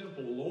in the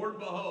temple, lo and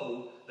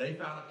behold, they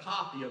found a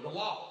copy of the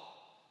law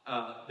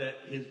that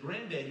his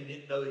granddaddy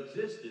didn't know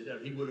existed, or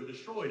he would have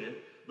destroyed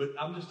it. But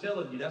I'm just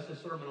telling you, that's a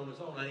sermon on its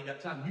own. I ain't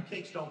got time. You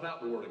can't stomp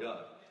out the Word of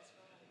God.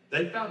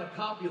 They found a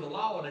copy of the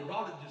law and they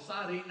brought it to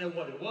Josiah. He didn't know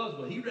what it was,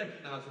 but he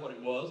recognized what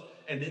it was.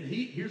 And then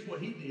here's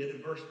what he did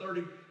in verse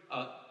 30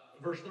 of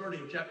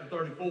chapter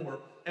 34.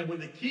 And when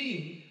the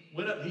king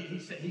went up,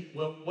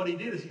 what he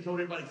did is he told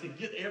everybody, he said,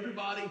 get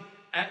everybody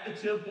at the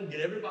temple,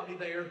 get everybody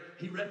there.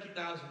 He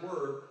recognized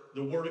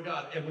the word of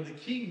God. And when the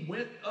king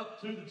went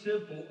up to the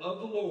temple of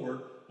the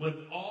Lord,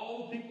 when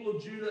all the people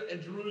of Judah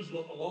and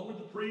Jerusalem, along with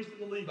the priests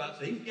and the Levites,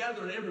 so he's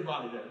gathering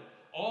everybody there,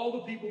 all the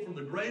people from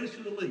the greatest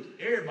to the least,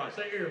 everybody,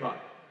 say everybody.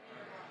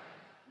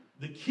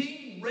 The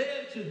king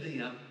read to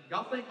them,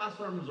 y'all think my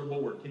sermons are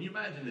boring. Can you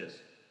imagine this?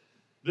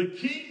 The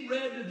king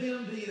read to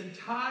them the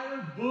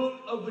entire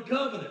book of the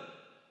covenant.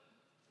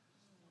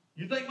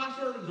 You think my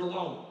sermons are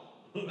long?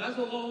 That's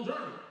a long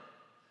sermon.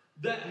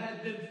 That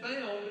had been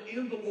found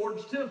in the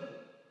Lord's temple.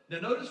 Now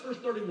notice verse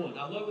 31.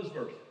 I love this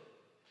verse.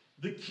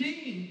 The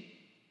king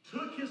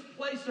took his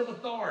place of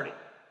authority.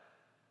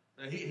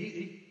 Now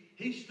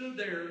he stood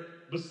there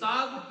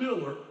beside the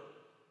pillar.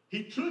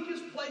 He took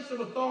his place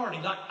of authority,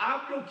 like, I'm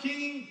your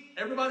king.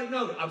 Everybody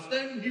knows it. I'm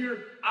standing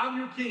here. I'm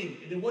your king.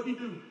 And then what did he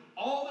do?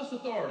 All this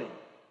authority.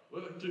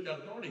 Well, he took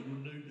that authority, he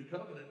renewed the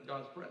covenant in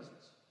God's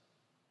presence.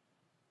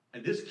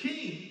 And this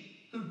king,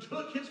 who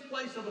took his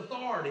place of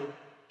authority,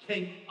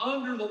 came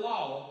under the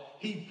law.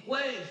 He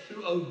pledged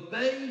to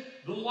obey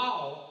the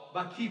law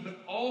by keeping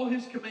all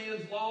his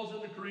commands, laws,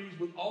 and decrees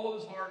with all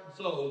of his heart and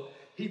soul.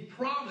 He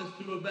promised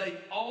to obey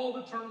all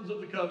the terms of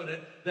the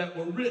covenant that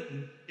were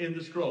written in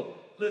the scroll.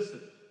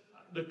 Listen,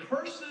 the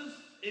curses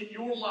in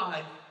your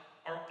life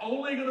are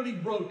only going to be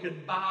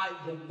broken by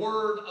the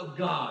word of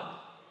God.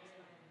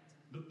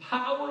 The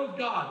power of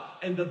God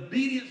and the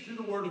obedience to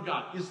the word of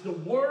God. It's the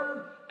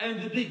word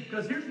and the deed.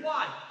 Because here's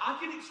why. I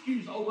can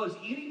excuse almost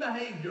any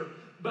behavior,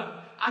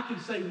 but I can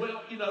say,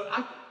 well,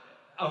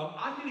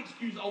 I can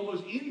excuse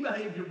almost any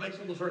behavior based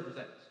on the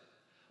circumstances.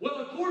 Well,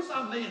 of course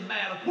I'm being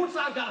mad. Of course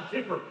I've got to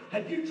tip her.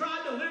 Have you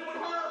tried to live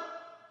with her?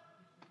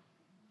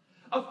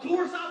 Of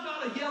course I've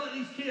got to yell at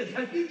these kids.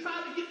 Have you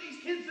tried to get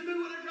these kids to do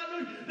what they're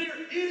trying to do?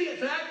 They're idiots.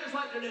 They act just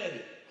like their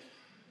daddy.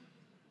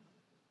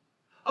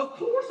 Of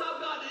course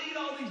I've got to eat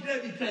all these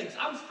Debbie cakes.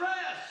 I'm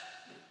stressed.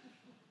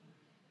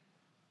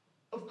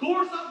 Of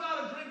course I've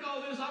got to drink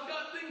all this. I've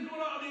got things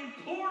going on.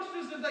 Of course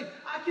this is the thing.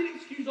 I can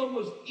excuse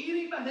almost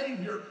any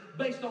behavior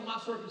based on my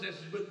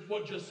circumstances. But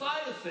what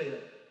Josiah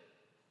said,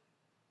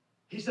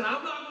 he said,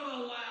 I'm not going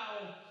to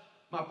allow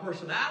my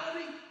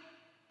personality.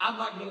 I'm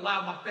not going to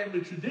allow my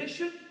family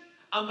tradition.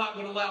 I'm not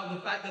going to allow the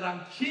fact that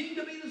I'm king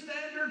to be the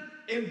standard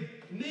in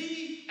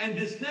me and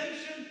this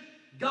nation.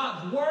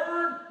 God's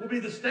word will be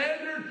the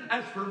standard.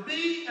 As for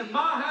me and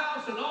my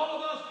house and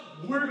all of us,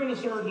 we're going to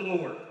serve the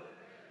Lord.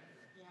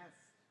 Yes.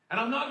 And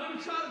I'm not going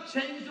to try to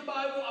change the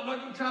Bible. I'm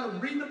not going to try to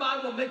read the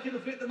Bible and make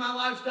it fit to my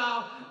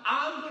lifestyle.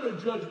 I'm going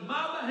to judge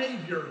my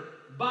behavior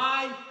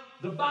by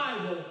the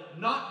Bible,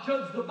 not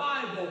judge the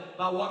Bible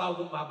by what I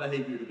want my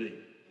behavior to be. Amen.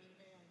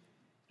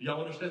 Do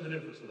y'all understand the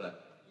difference of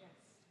that? Yes.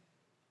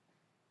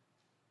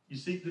 You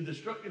see, the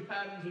destructive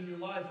patterns in your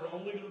life are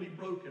only going to be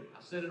broken.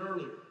 I said it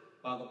earlier.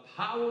 By the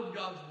power of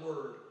God's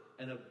word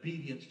and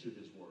obedience to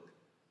his word.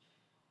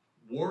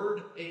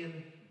 Word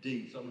and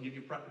deed. So I'm going to give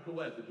you a practical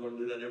way. We're going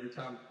to do that every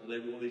time on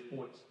every one of these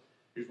points.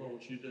 Here's what I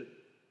want you to do.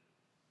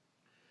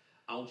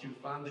 I want you to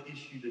find the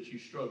issue that you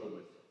struggle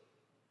with.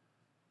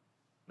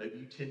 Maybe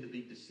you tend to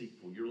be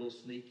deceitful. You're a little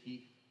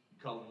sneaky. You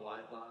call them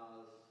white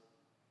lies.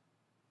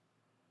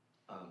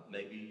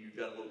 Maybe you've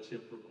got a little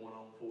temper going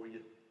on for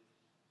you.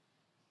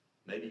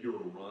 Maybe you're a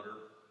runner.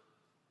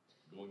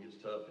 Going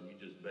gets tough and you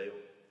just bail.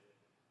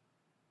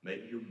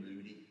 Maybe you're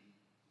moody,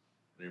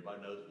 and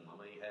everybody knows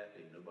Mama ain't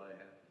happy, nobody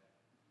happy.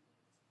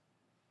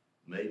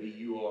 Maybe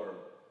you are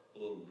a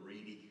little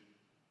greedy.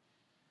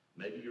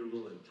 Maybe you're a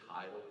little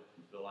entitled.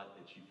 You feel like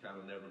that you kind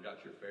of never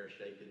got your fair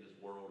shake in this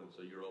world, and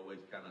so you're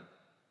always kind of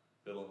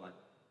feeling like,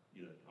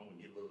 I'm going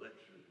to get a little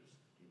extra because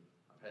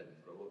I've had to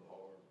grow up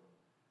hard.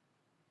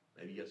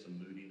 Maybe you got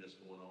some moodiness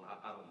going on.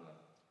 I don't know.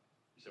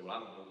 You say, well, I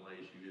don't know what my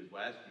issue is.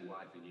 Well, ask your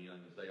wife and your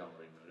youngest. They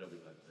already know. They'll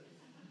be glad to tell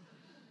you.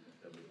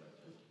 They'll be glad to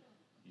tell you.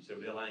 You say,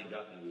 well, I ain't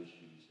got no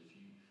issues.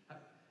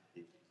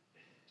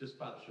 Just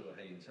by the show of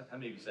hands, how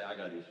many of you say, I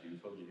got issues?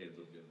 Hold your hands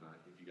up good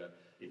night. If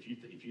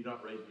you're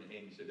not raising your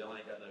hand, you say, I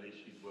ain't got no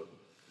issues. Well,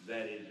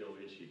 that is your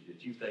issue. That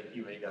you think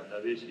you ain't got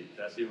no issues.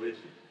 That's your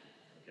issue.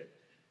 Okay.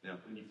 Now,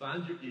 when you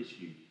find your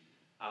issue,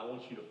 I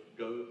want you to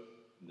go,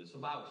 and this is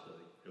a Bible study,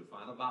 go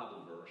find a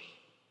Bible verse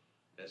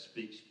that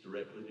speaks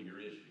directly to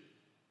your issue.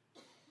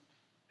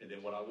 And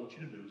then what I want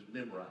you to do is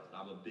memorize it.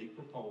 I'm a big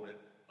proponent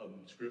of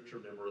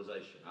scripture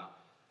memorization.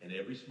 In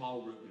every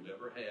small group we've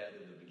ever had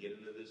in the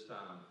beginning of this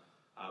time,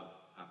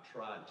 I've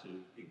tried to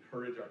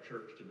encourage our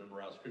church to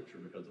memorize scripture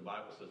because the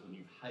Bible says when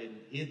you've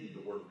hidden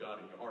the word of God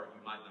in your heart,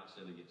 you might not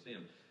sin against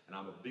him. And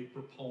I'm a big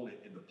proponent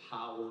in the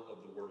power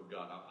of the word of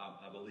God.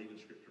 I believe in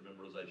scripture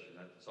memorization.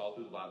 It's all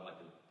through the Bible.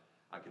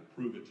 I can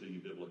prove it to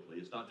you biblically.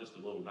 It's not just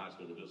a nice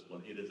little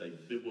discipline. It is a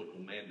biblical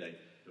mandate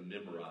to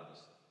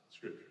memorize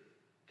scripture.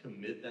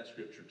 Commit that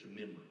scripture to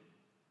memory.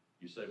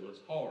 You say, well,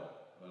 it's hard.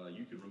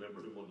 You can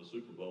remember who won the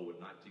Super Bowl in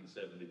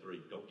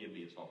 1973. Don't give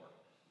me it's hard.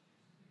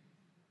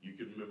 You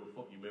can remember,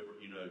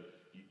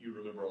 you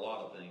remember a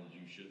lot of things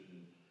you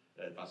shouldn't.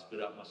 If I spit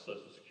out my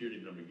social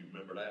security number, you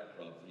remember that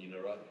probably,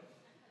 right?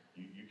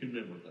 You can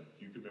remember things.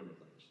 You can remember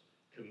things.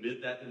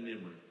 Commit that to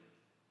memory.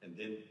 And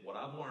then what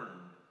I've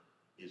learned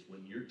is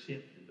when you're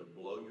tempted to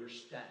blow your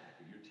stack,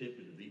 or you're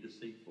tempted to be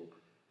deceitful,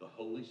 the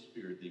Holy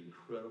Spirit, the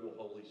incredible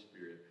Holy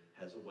Spirit,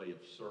 has a way of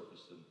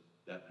surfacing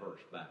that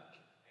verse back.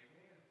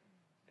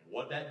 And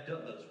what that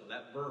does, when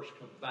that verse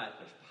comes back,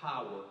 there's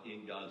power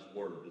in God's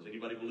Word. Does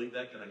anybody believe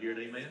that? Can I hear an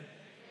amen?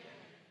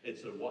 And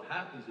so what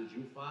happens is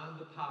you'll find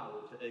the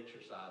power to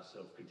exercise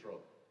self-control.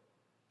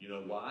 You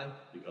know why?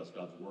 Because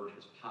God's Word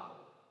has power.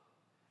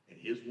 And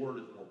His Word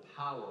is more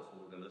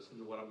powerful. Now listen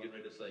to what I'm getting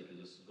ready to say, because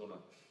this is going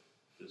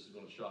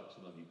to shock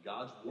some of you.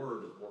 God's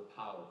Word is more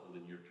powerful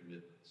than your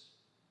commitments.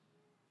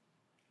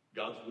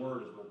 God's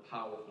Word is more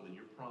powerful than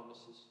your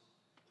promises.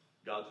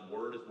 God's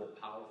Word is more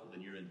powerful than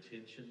your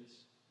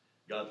intentions.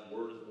 God's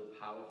Word is more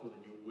powerful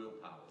than your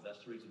willpower.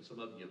 That's the reason some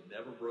of you have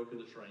never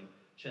broken the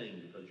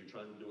chain, because you're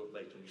trying to do it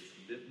based on your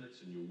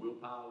commitments and your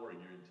willpower and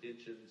your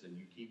intentions, and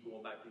you keep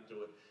going back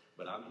into it.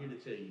 But I'm here to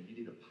tell you, you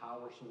need a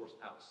power source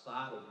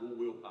outside of your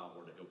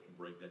willpower to help you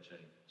break that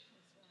chain.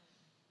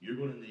 You're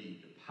going to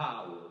need the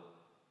power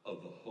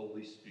of the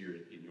Holy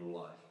Spirit in your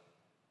life.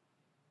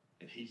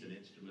 And He's an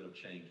instrument of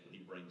change when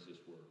He brings His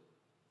Word.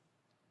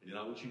 And then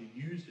I want you to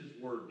use His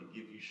Word to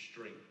give you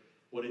strength.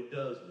 What it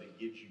does is it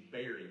gives you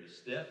bearing to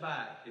step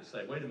back and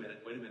say, wait a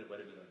minute.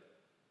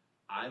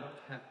 I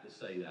don't have to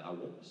say that. I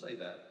won't say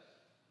that.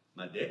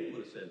 My daddy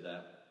would have said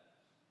that.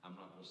 I'm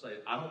not going to say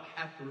it. I don't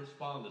have to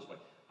respond this way.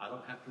 I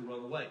don't have to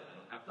run away. I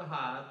don't have to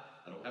hide.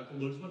 I don't have to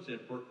lose my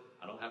temper.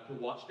 I don't have to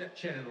watch that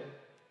channel.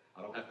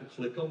 I don't have to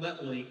click on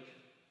that link.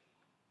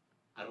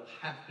 I don't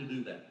have to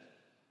do that.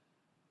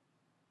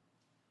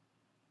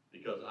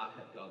 Because I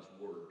have God's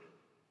Word.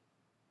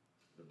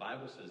 The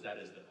Bible says that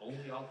is the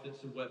only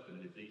offensive weapon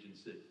in Ephesians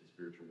 6 in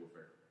spiritual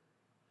warfare.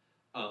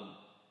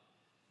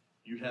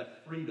 You have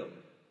freedom,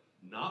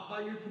 not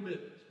by your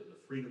commitments, but the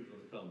freedom is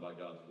going to come by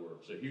God's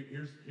Word. So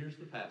here's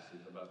the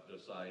passage about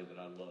Josiah that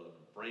I love.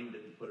 I framed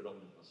it and put it on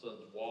my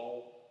son's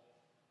wall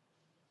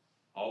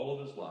all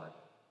of his life.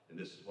 And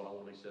this is what I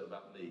want to say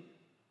about me.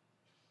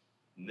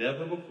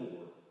 Never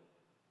before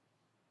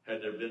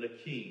had there been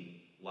a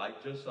king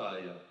like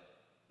Josiah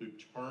who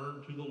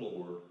turned to the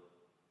Lord.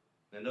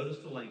 Now notice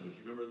the language.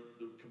 You remember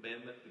the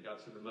commandment that God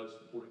said the most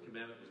important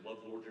commandment was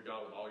love the Lord your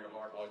God with all your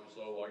heart, all your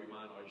soul, all your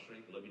mind, all your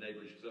strength, love your neighbor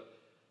as yourself.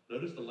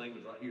 Notice the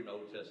language right here in the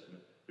Old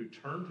Testament. Who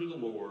turned to the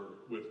Lord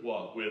with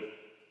what? With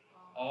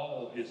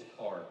all his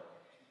heart,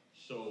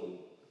 soul,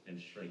 and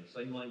strength.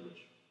 Same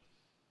language.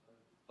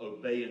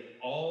 Obeying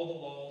all the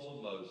laws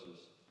of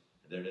Moses.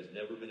 There has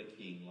never been a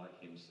king like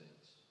him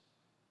since.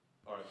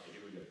 All right, so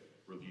here we go.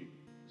 Review.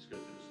 Let's go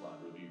through the slide.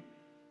 Review.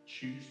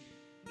 Choose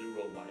new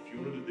road life.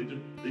 You want to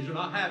do, these are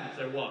not habits.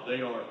 They're what?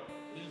 They are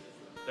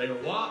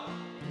what?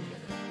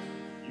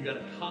 You got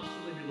to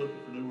constantly be looking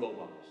for new role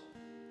models.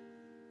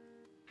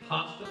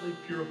 Constantly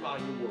purify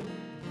your work.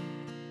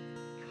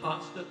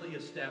 Constantly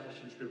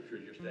establishing Scripture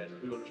as your standard.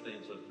 Who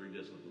understands those three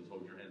disciplines?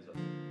 Hold your hands up.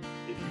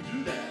 If you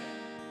do that,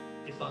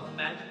 it's not a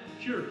magic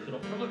cure. So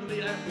don't come up to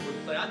me afterwards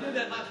and say, I did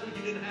that last week,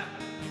 it didn't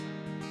happen.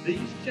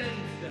 These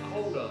chains that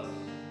hold us,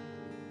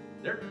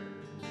 they're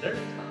tough.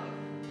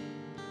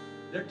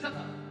 They're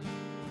tough.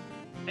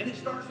 And it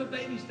starts with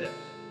baby steps.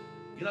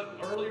 You know,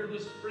 earlier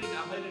this spring,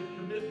 I made a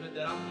commitment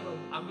that I'm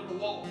gonna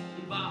walk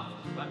 2 miles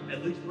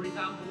at least 3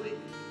 times a week.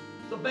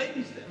 So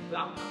baby steps.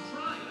 I'm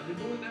trying. I've been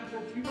doing that for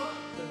a few months.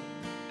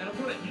 And I'm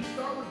doing it. You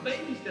start with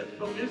baby steps,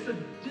 but it's a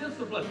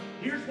discipline.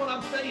 Here's what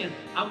I'm saying.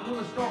 I'm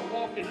going to start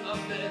walking up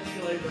the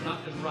escalator,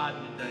 not just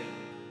riding it down.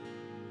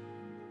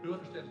 Who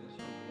understands my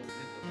song?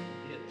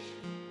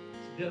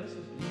 Yeah, this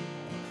is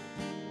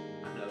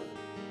hard. I know.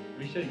 Let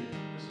me show you.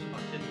 This is my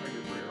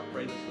 10-finger prayer. I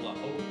pray this a lot.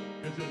 Hold.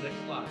 Go to the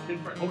next slide. 10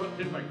 fingers. Hold up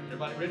 10 fingers.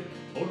 Everybody ready?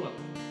 Hold them up.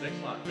 Next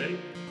slide. Ready?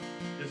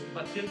 This is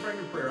my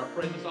 10-finger prayer. I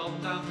pray this all the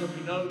time. Some of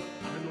you know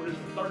I've been doing this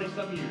for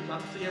 30-some years.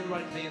 I see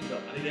everybody's hands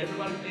up. I need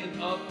everybody's hands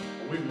up,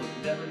 or we will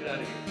never get out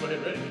of here. Go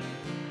ahead. Ready?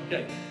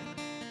 Okay.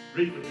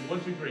 Read with me.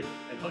 1, 2, 3.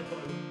 And hunt on.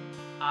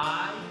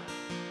 I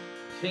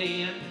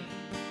can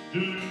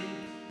do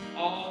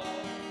all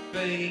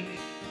things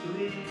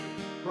through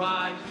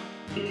Christ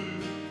who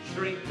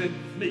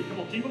strengthens me. Come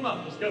on, keep them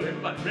up. Let's go,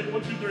 everybody. Ready?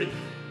 1, 2, 3.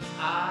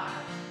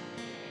 I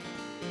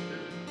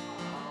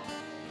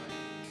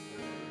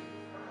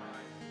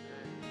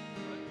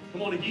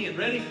Come on again.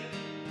 Ready?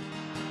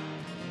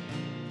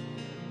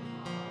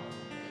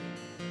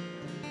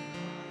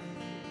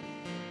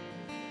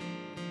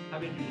 How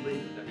many of you believe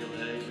it?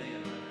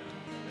 Amen.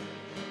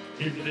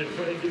 Here's the difference.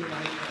 Go ahead and give me my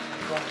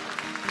hand.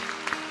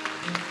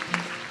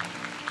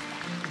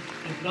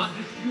 It's not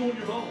just you on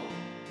your own.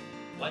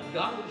 Like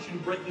God wants you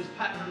to break these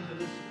patterns and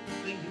these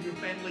things in your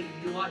family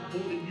and your life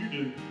more than you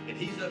do. And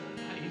He's in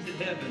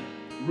heaven,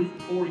 rooting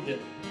for you.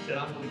 He said,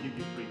 I'm going to give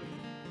you freedom.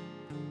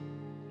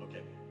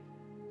 Okay.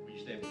 Will you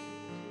stand with me?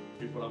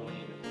 Here's what I want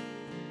you to do.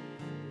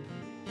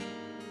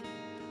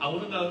 I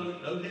want to know,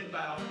 no head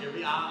bowed,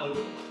 every eye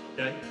open,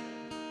 okay?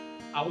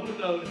 I want to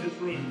know in this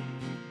room,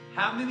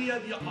 how many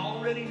of you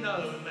already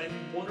know maybe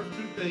one or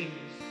two things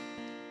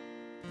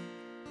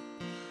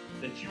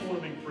that you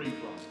want to be free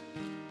from?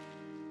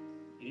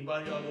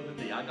 Anybody other than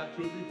me? I got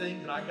 2 or 3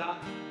 things that I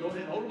got. Go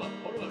ahead, hold them up.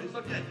 It's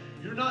okay.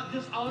 You're not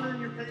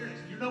dishonoring your parents.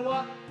 You know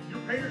what?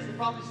 Your parents will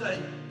probably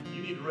say,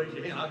 you need to raise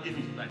your hand. I'll give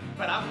you some things.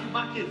 But I'll give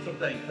my kids some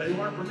things. They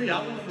weren't for me. I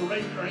want them to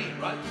raise their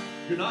hand, right?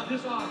 You're not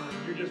dishonoring.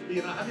 You're just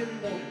being, how many of you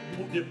want it? You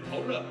want different.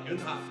 Hold it up. Good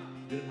and high.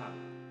 Good and high.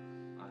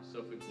 All right,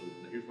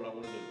 self-included. Now here's what I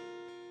want to do.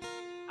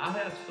 I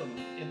have some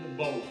in the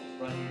bowls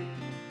right here.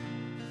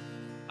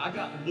 I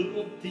got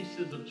little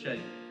pieces of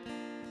chain.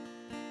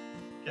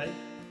 Okay?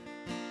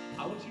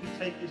 I want you to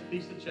take this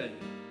piece of chain.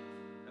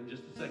 In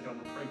just a second, I'm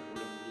going to pray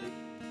for it. I'm going to leave it.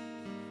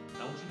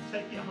 I want you to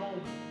take it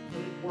home, put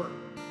it at work,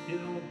 get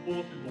it on a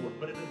bulletin board,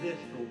 put it in a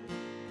desk drawer,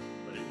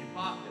 put it in your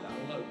pocket, I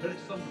don't know, put it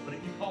somewhere, put it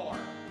in your car,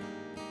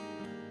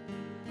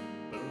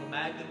 put it on a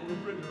magnet on the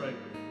refrigerator,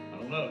 I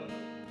don't know.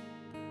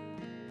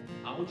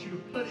 I want you to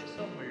put it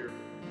somewhere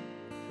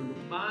to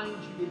remind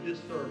you of this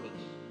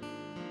service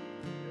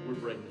that we're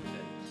breaking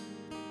chains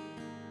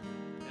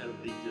out of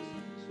these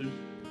disciplines.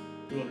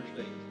 Who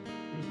understands?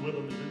 Who's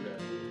willing to do that?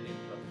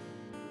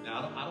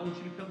 Now, I don't want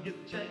you to come get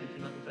the chain if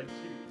you're not going to take it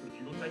serious. But if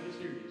you're going to take it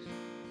serious,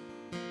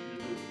 you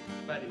do it.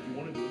 In fact, if you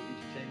want to do it, get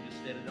your chain, just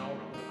stand at the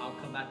altar. I'll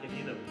come back at the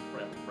end of it.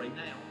 Pray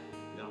now.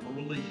 Then I'm going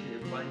to release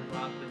you. Everybody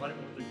wants to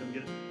come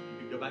get it.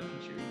 You can go back to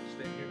the chair. You can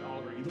stand here at the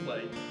altar either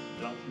way.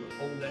 But I want you to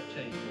hold that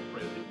chain and we'll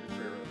pray with your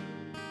prayer.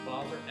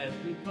 Father, as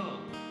we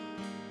come,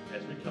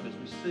 as we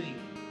sing,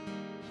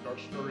 start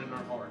stirring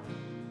our heart.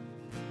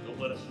 Don't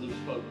let us lose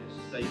focus.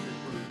 Stay in this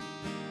room.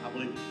 I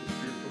believe it's a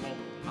spiritual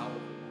moment, a powerful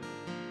moment.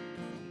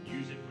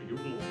 Use it for your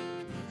glory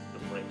to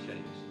break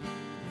chains.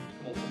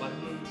 Come on, somebody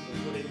move. Let's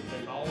go ahead and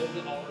take all of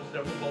the altars,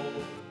 several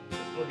bowls.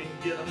 Let's go ahead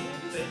and get them.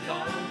 Say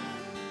God.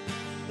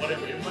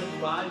 Whatever. Everybody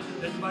rise.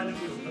 Everybody in the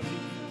room. Come teach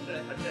you to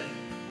a chain.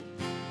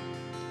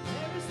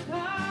 There is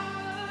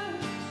power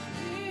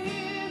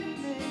in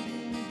the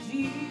name of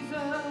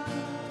Jesus.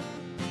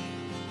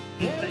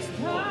 There is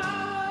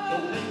power.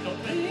 Don't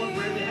take one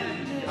for every hand.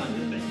 Just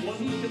take one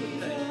look at the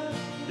chain.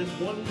 Just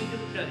one look at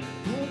the chain.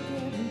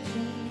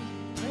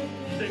 You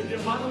say, dear,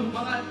 why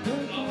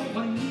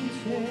don't you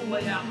just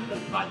lay out?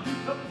 Because by you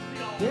coming to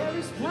the altar, there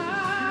is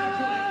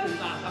power in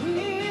the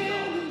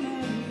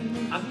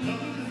name of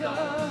Jesus.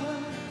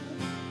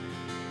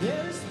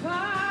 There is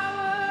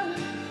power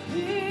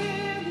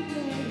in the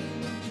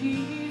name of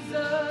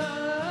Jesus.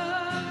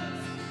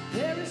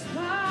 There is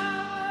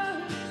power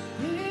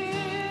in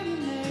the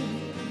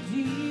name of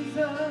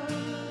Jesus.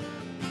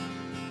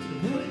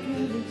 Break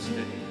every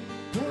chain,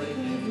 break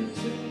every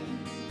chain,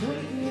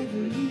 break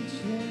every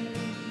chain.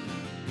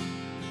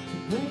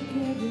 Break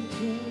every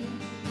chain,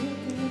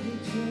 break every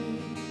chain,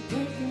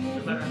 break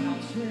every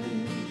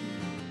chain.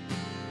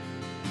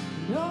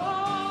 No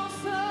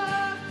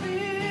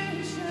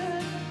sufficient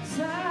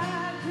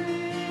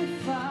sacrifice,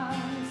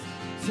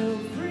 so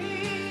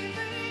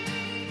freely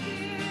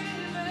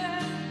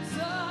given,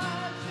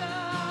 such a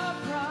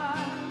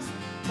price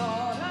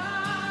for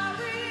our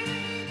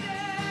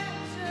redemption.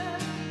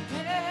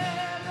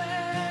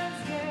 Heaven's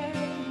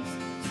gates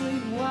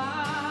swing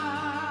wide.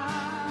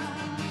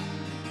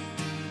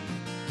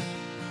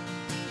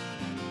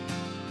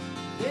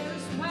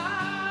 There's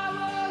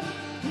power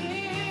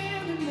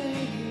in the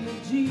name of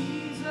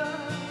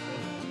Jesus.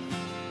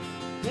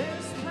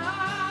 There's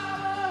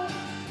power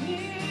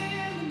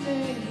in the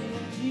name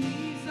of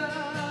Jesus.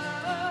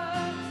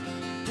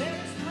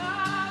 There's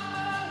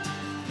power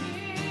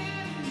in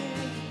the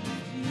name of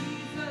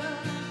Jesus.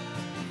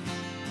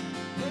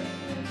 Break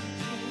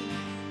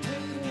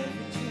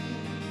every chain,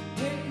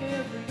 break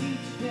every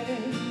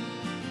chain.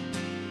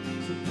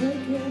 So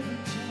break every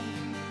chain,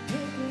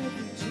 break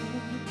every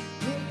chain,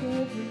 break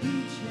every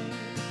chain.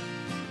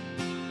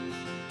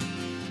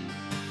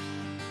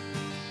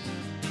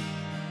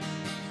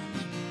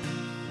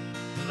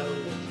 No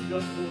matter what you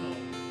got going on,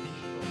 be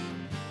strong.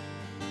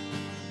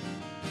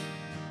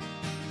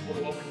 What do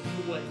I want you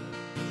to wait?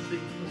 Let's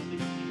sing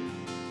here.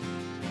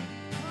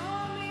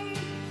 Army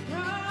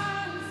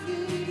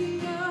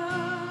rising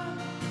up.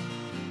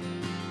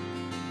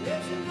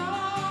 There's an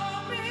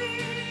army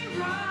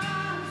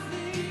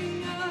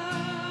rising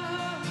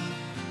up.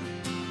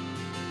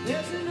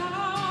 There's an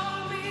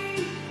army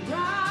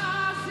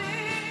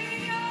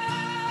rising up.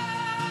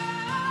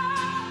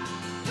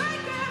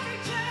 Break every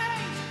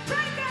chain,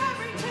 break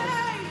every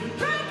chain,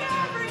 break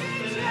every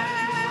chain.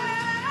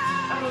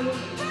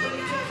 Break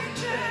every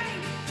chain,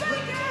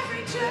 break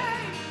every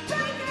chain,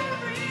 break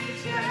every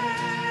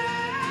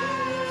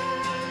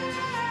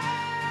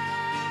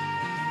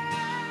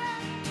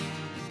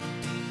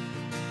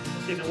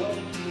Okay, now I want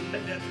you to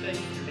take that stake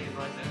in your hand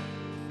right now.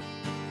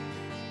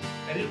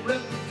 And it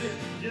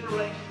represents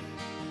generations.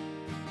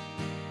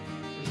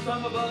 For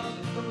some of us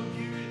and some of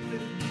you, it's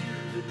been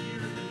years and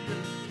years and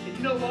years. And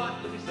you know what?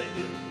 Let me say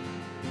this.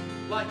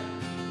 Like,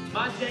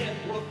 my dad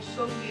broke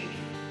so many,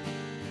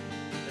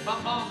 and my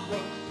mom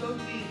broke so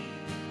many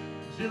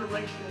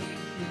generational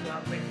issues in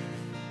our family.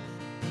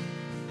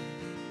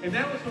 And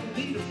now it's on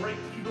me to break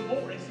even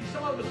more. And see,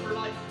 some of us are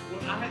like,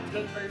 well, I hadn't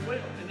done very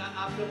well. And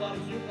I feel a lot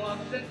of guilt, a lot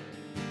of shame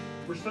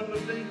for some of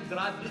the things that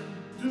I didn't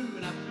do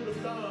and I should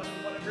have done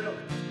and whatever else.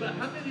 But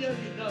how many of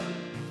you know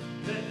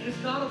that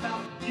it's not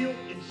about guilt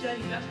and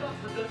shame? That's not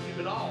productive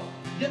at all.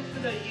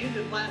 Yesterday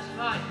ended last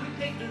night. We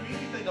can't do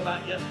anything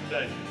about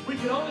yesterday. We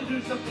can only do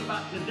something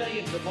about today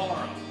and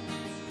tomorrow.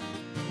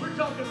 We're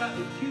talking about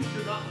the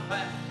future, not the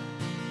past.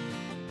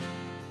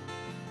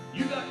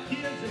 You got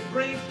kids and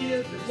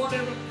grandkids and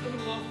whatever coming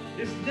along.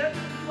 It's never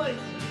too late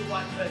to do the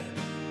right thing.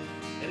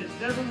 And it's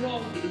never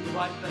wrong to do the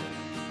right thing.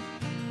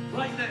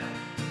 Right now,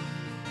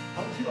 I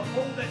want you to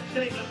hold that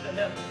chain up to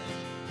heaven.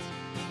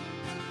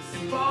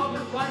 And Father,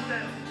 right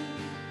now,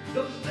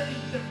 those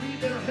things that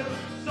that are heaven,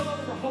 some of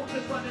them are holding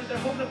us right now. They're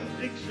holding up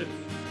addiction.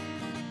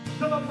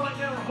 Some of them right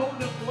now are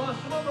holding up lust.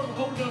 Some of them are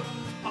holding up,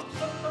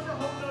 some of them are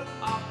holding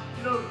up,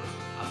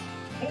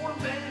 poor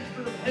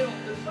management of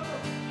health. And some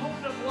are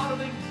holding up a lot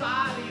of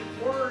anxiety and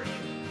worry.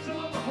 Some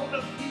of them are holding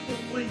up people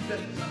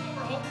pleasing. Some of them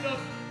are holding up,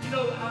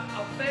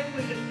 a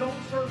family that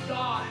don't serve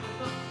God and is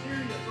not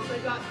serious. Or they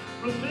got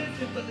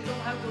religion, but they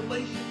don't have a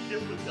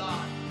relationship with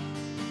God.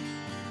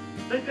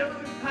 They've never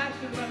been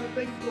passionate about the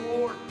things of the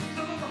Lord.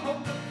 Some of them are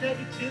holding up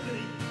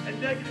negativity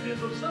and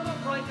negativism. Some of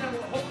them right now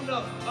are holding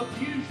up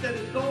abuse that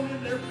has gone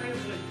in their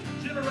family,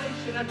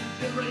 generation after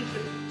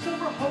generation. Some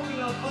are holding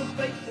up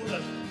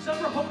unfaithfulness. Some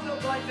are holding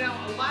up right now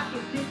a lack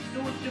of good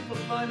stewardship of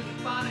money and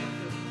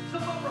finances.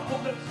 Some of them are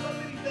holding up so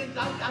many things.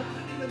 I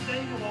couldn't even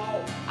name them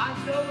all. I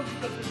know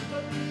because there's so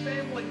many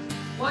families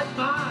like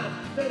mine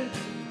that is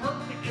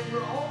perfect and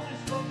we're all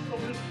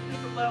dysfunctional at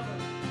different levels.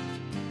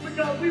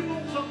 Because we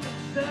want something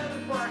better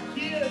for our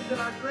kids and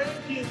our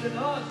grandkids and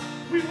us.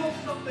 We want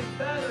something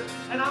better.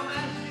 And I'm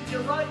asking you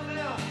right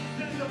now,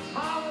 in the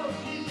power of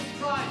Jesus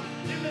Christ,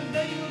 in the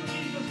name of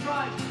Jesus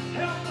Christ,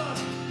 help us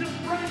to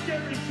break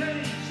every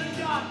chain. Say,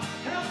 God,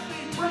 help me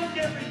break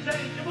every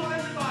chain. Come on,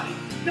 everybody.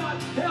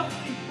 God, help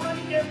me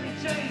break every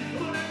chain.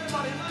 Come on,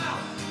 everybody,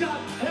 loud.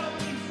 God, help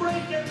me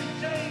break every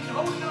chain.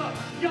 Hold it up.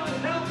 God,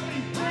 help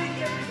me break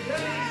every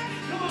chain.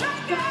 Come on,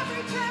 God,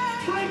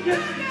 break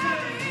every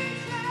chain.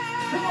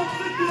 Come on,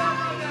 lift it up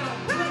right now.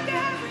 Break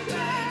every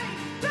chain.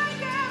 Break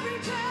every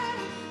chain.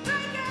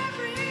 Break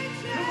every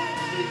chain. Come on,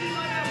 sing it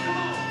right now. Come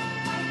on.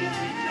 Break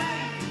every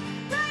chain.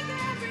 Break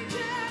every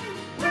chain.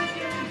 Break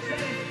every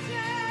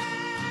chain.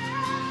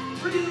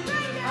 Freedom in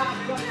this house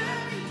right now.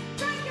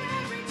 Break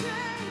every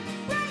chain.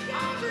 Break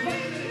every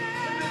chain.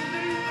 In the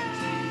name of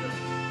Jesus.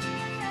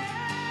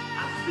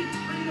 I speak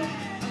freedom.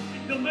 I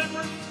speak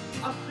deliverance.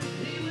 I speak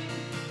healing.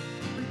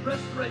 I speak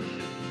restoration.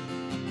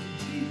 In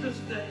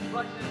Jesus' name,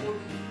 right now,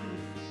 Lord.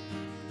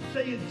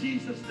 Say in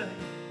Jesus'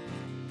 name.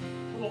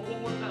 Come on, one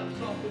more time.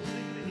 Softly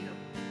sing to him.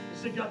 And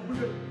say, God, we're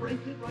going to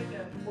break it right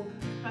now. Before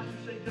Pastor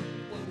Shane comes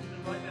to close it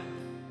right now.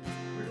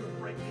 We're going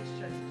to break these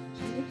chains.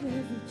 Break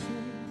every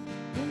chain.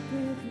 Break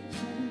every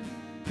chain.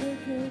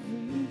 Break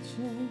every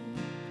chain.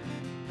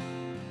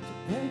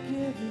 Break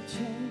every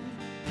chain.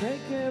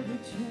 Break every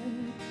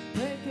chain.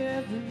 Break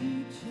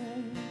every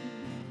chain.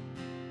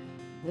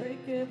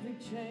 Break every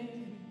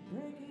chain.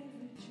 Break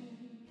every chain.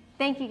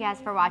 Thank you guys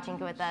for watching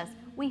with us.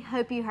 We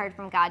hope you heard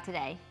from God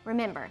today.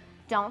 Remember,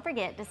 don't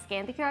forget to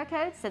scan the QR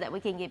code so that we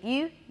can give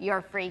you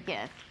your free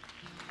gift.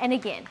 And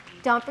again,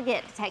 don't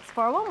forget to text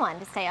 411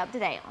 to stay up to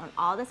date on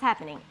all that's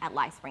happening at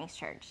Lifesprings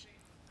Church.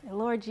 And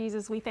Lord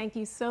Jesus, we thank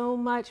you so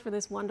much for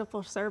this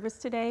wonderful service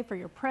today, for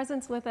your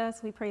presence with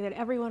us. We pray that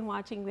everyone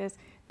watching this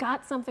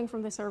got something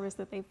from the service,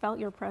 that they felt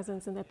your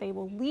presence, and that they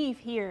will leave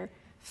here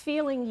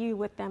feeling you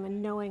with them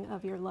and knowing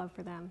of your love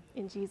for them.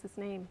 In Jesus'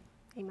 name,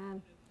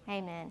 amen.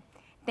 Amen.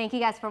 Thank you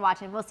guys for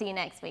watching. We'll see you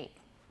next week.